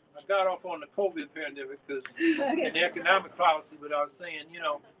I got off on the COVID pandemic because in the economic policy, but I was saying, you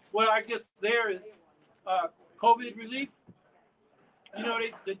know, well, I guess there is COVID relief. You know,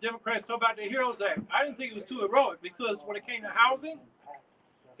 the Democrats talk about the HEROES Act. I didn't think it was too heroic because when it came to housing,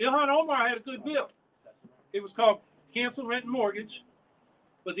 Ilhan Omar had a good bill. It was called Cancel Rent and Mortgage.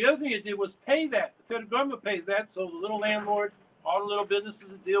 But the other thing it did was pay that. The federal government pays that, so the little landlord, all the little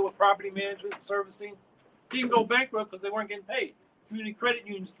businesses that deal with property management and servicing, didn't go bankrupt because they weren't getting paid. Community credit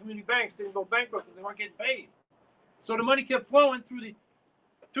unions, community banks didn't go bankrupt because they weren't getting paid. So the money kept flowing through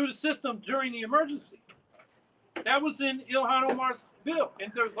the system during the emergency. That was in Ilhan Omar's bill.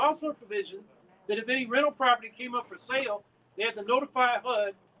 And there was also a provision that if any rental property came up for sale, they had to notify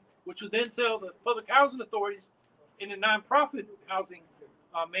HUD, which would then tell the public housing authorities and the nonprofit housing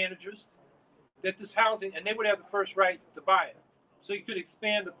managers that this housing, and they would have the first right to buy it. So you could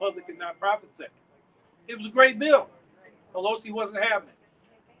expand the public and nonprofit sector. It was a great bill. Pelosi wasn't having it.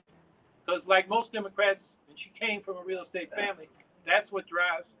 Because like most Democrats, and she came from a real estate family, that's what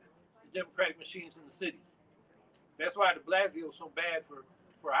drives the Democratic machines in the cities. That's why de Blasio is so bad for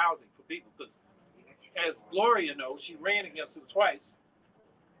housing, for people. Because as Gloria knows, she ran against him twice.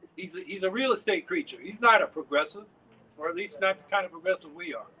 He's a real estate creature. He's not a progressive, or at least not the kind of progressive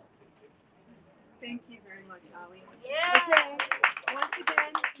we are. Thank you very much, Howie. Yeah. Okay. Once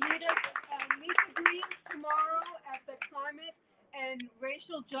again, meet the Greens tomorrow at the Climate and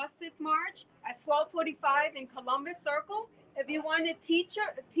Racial Justice March at 12:45 in Columbus Circle. If you want a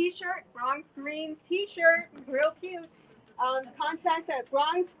t-shirt, Bronx Greens t-shirt, real cute, contact at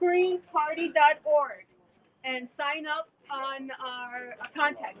bronxgreensparty.org and sign up on our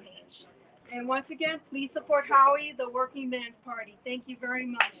contact page. And once again, please support Howie, the Working Man's Party. Thank you very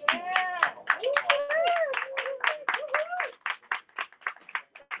much. Yeah.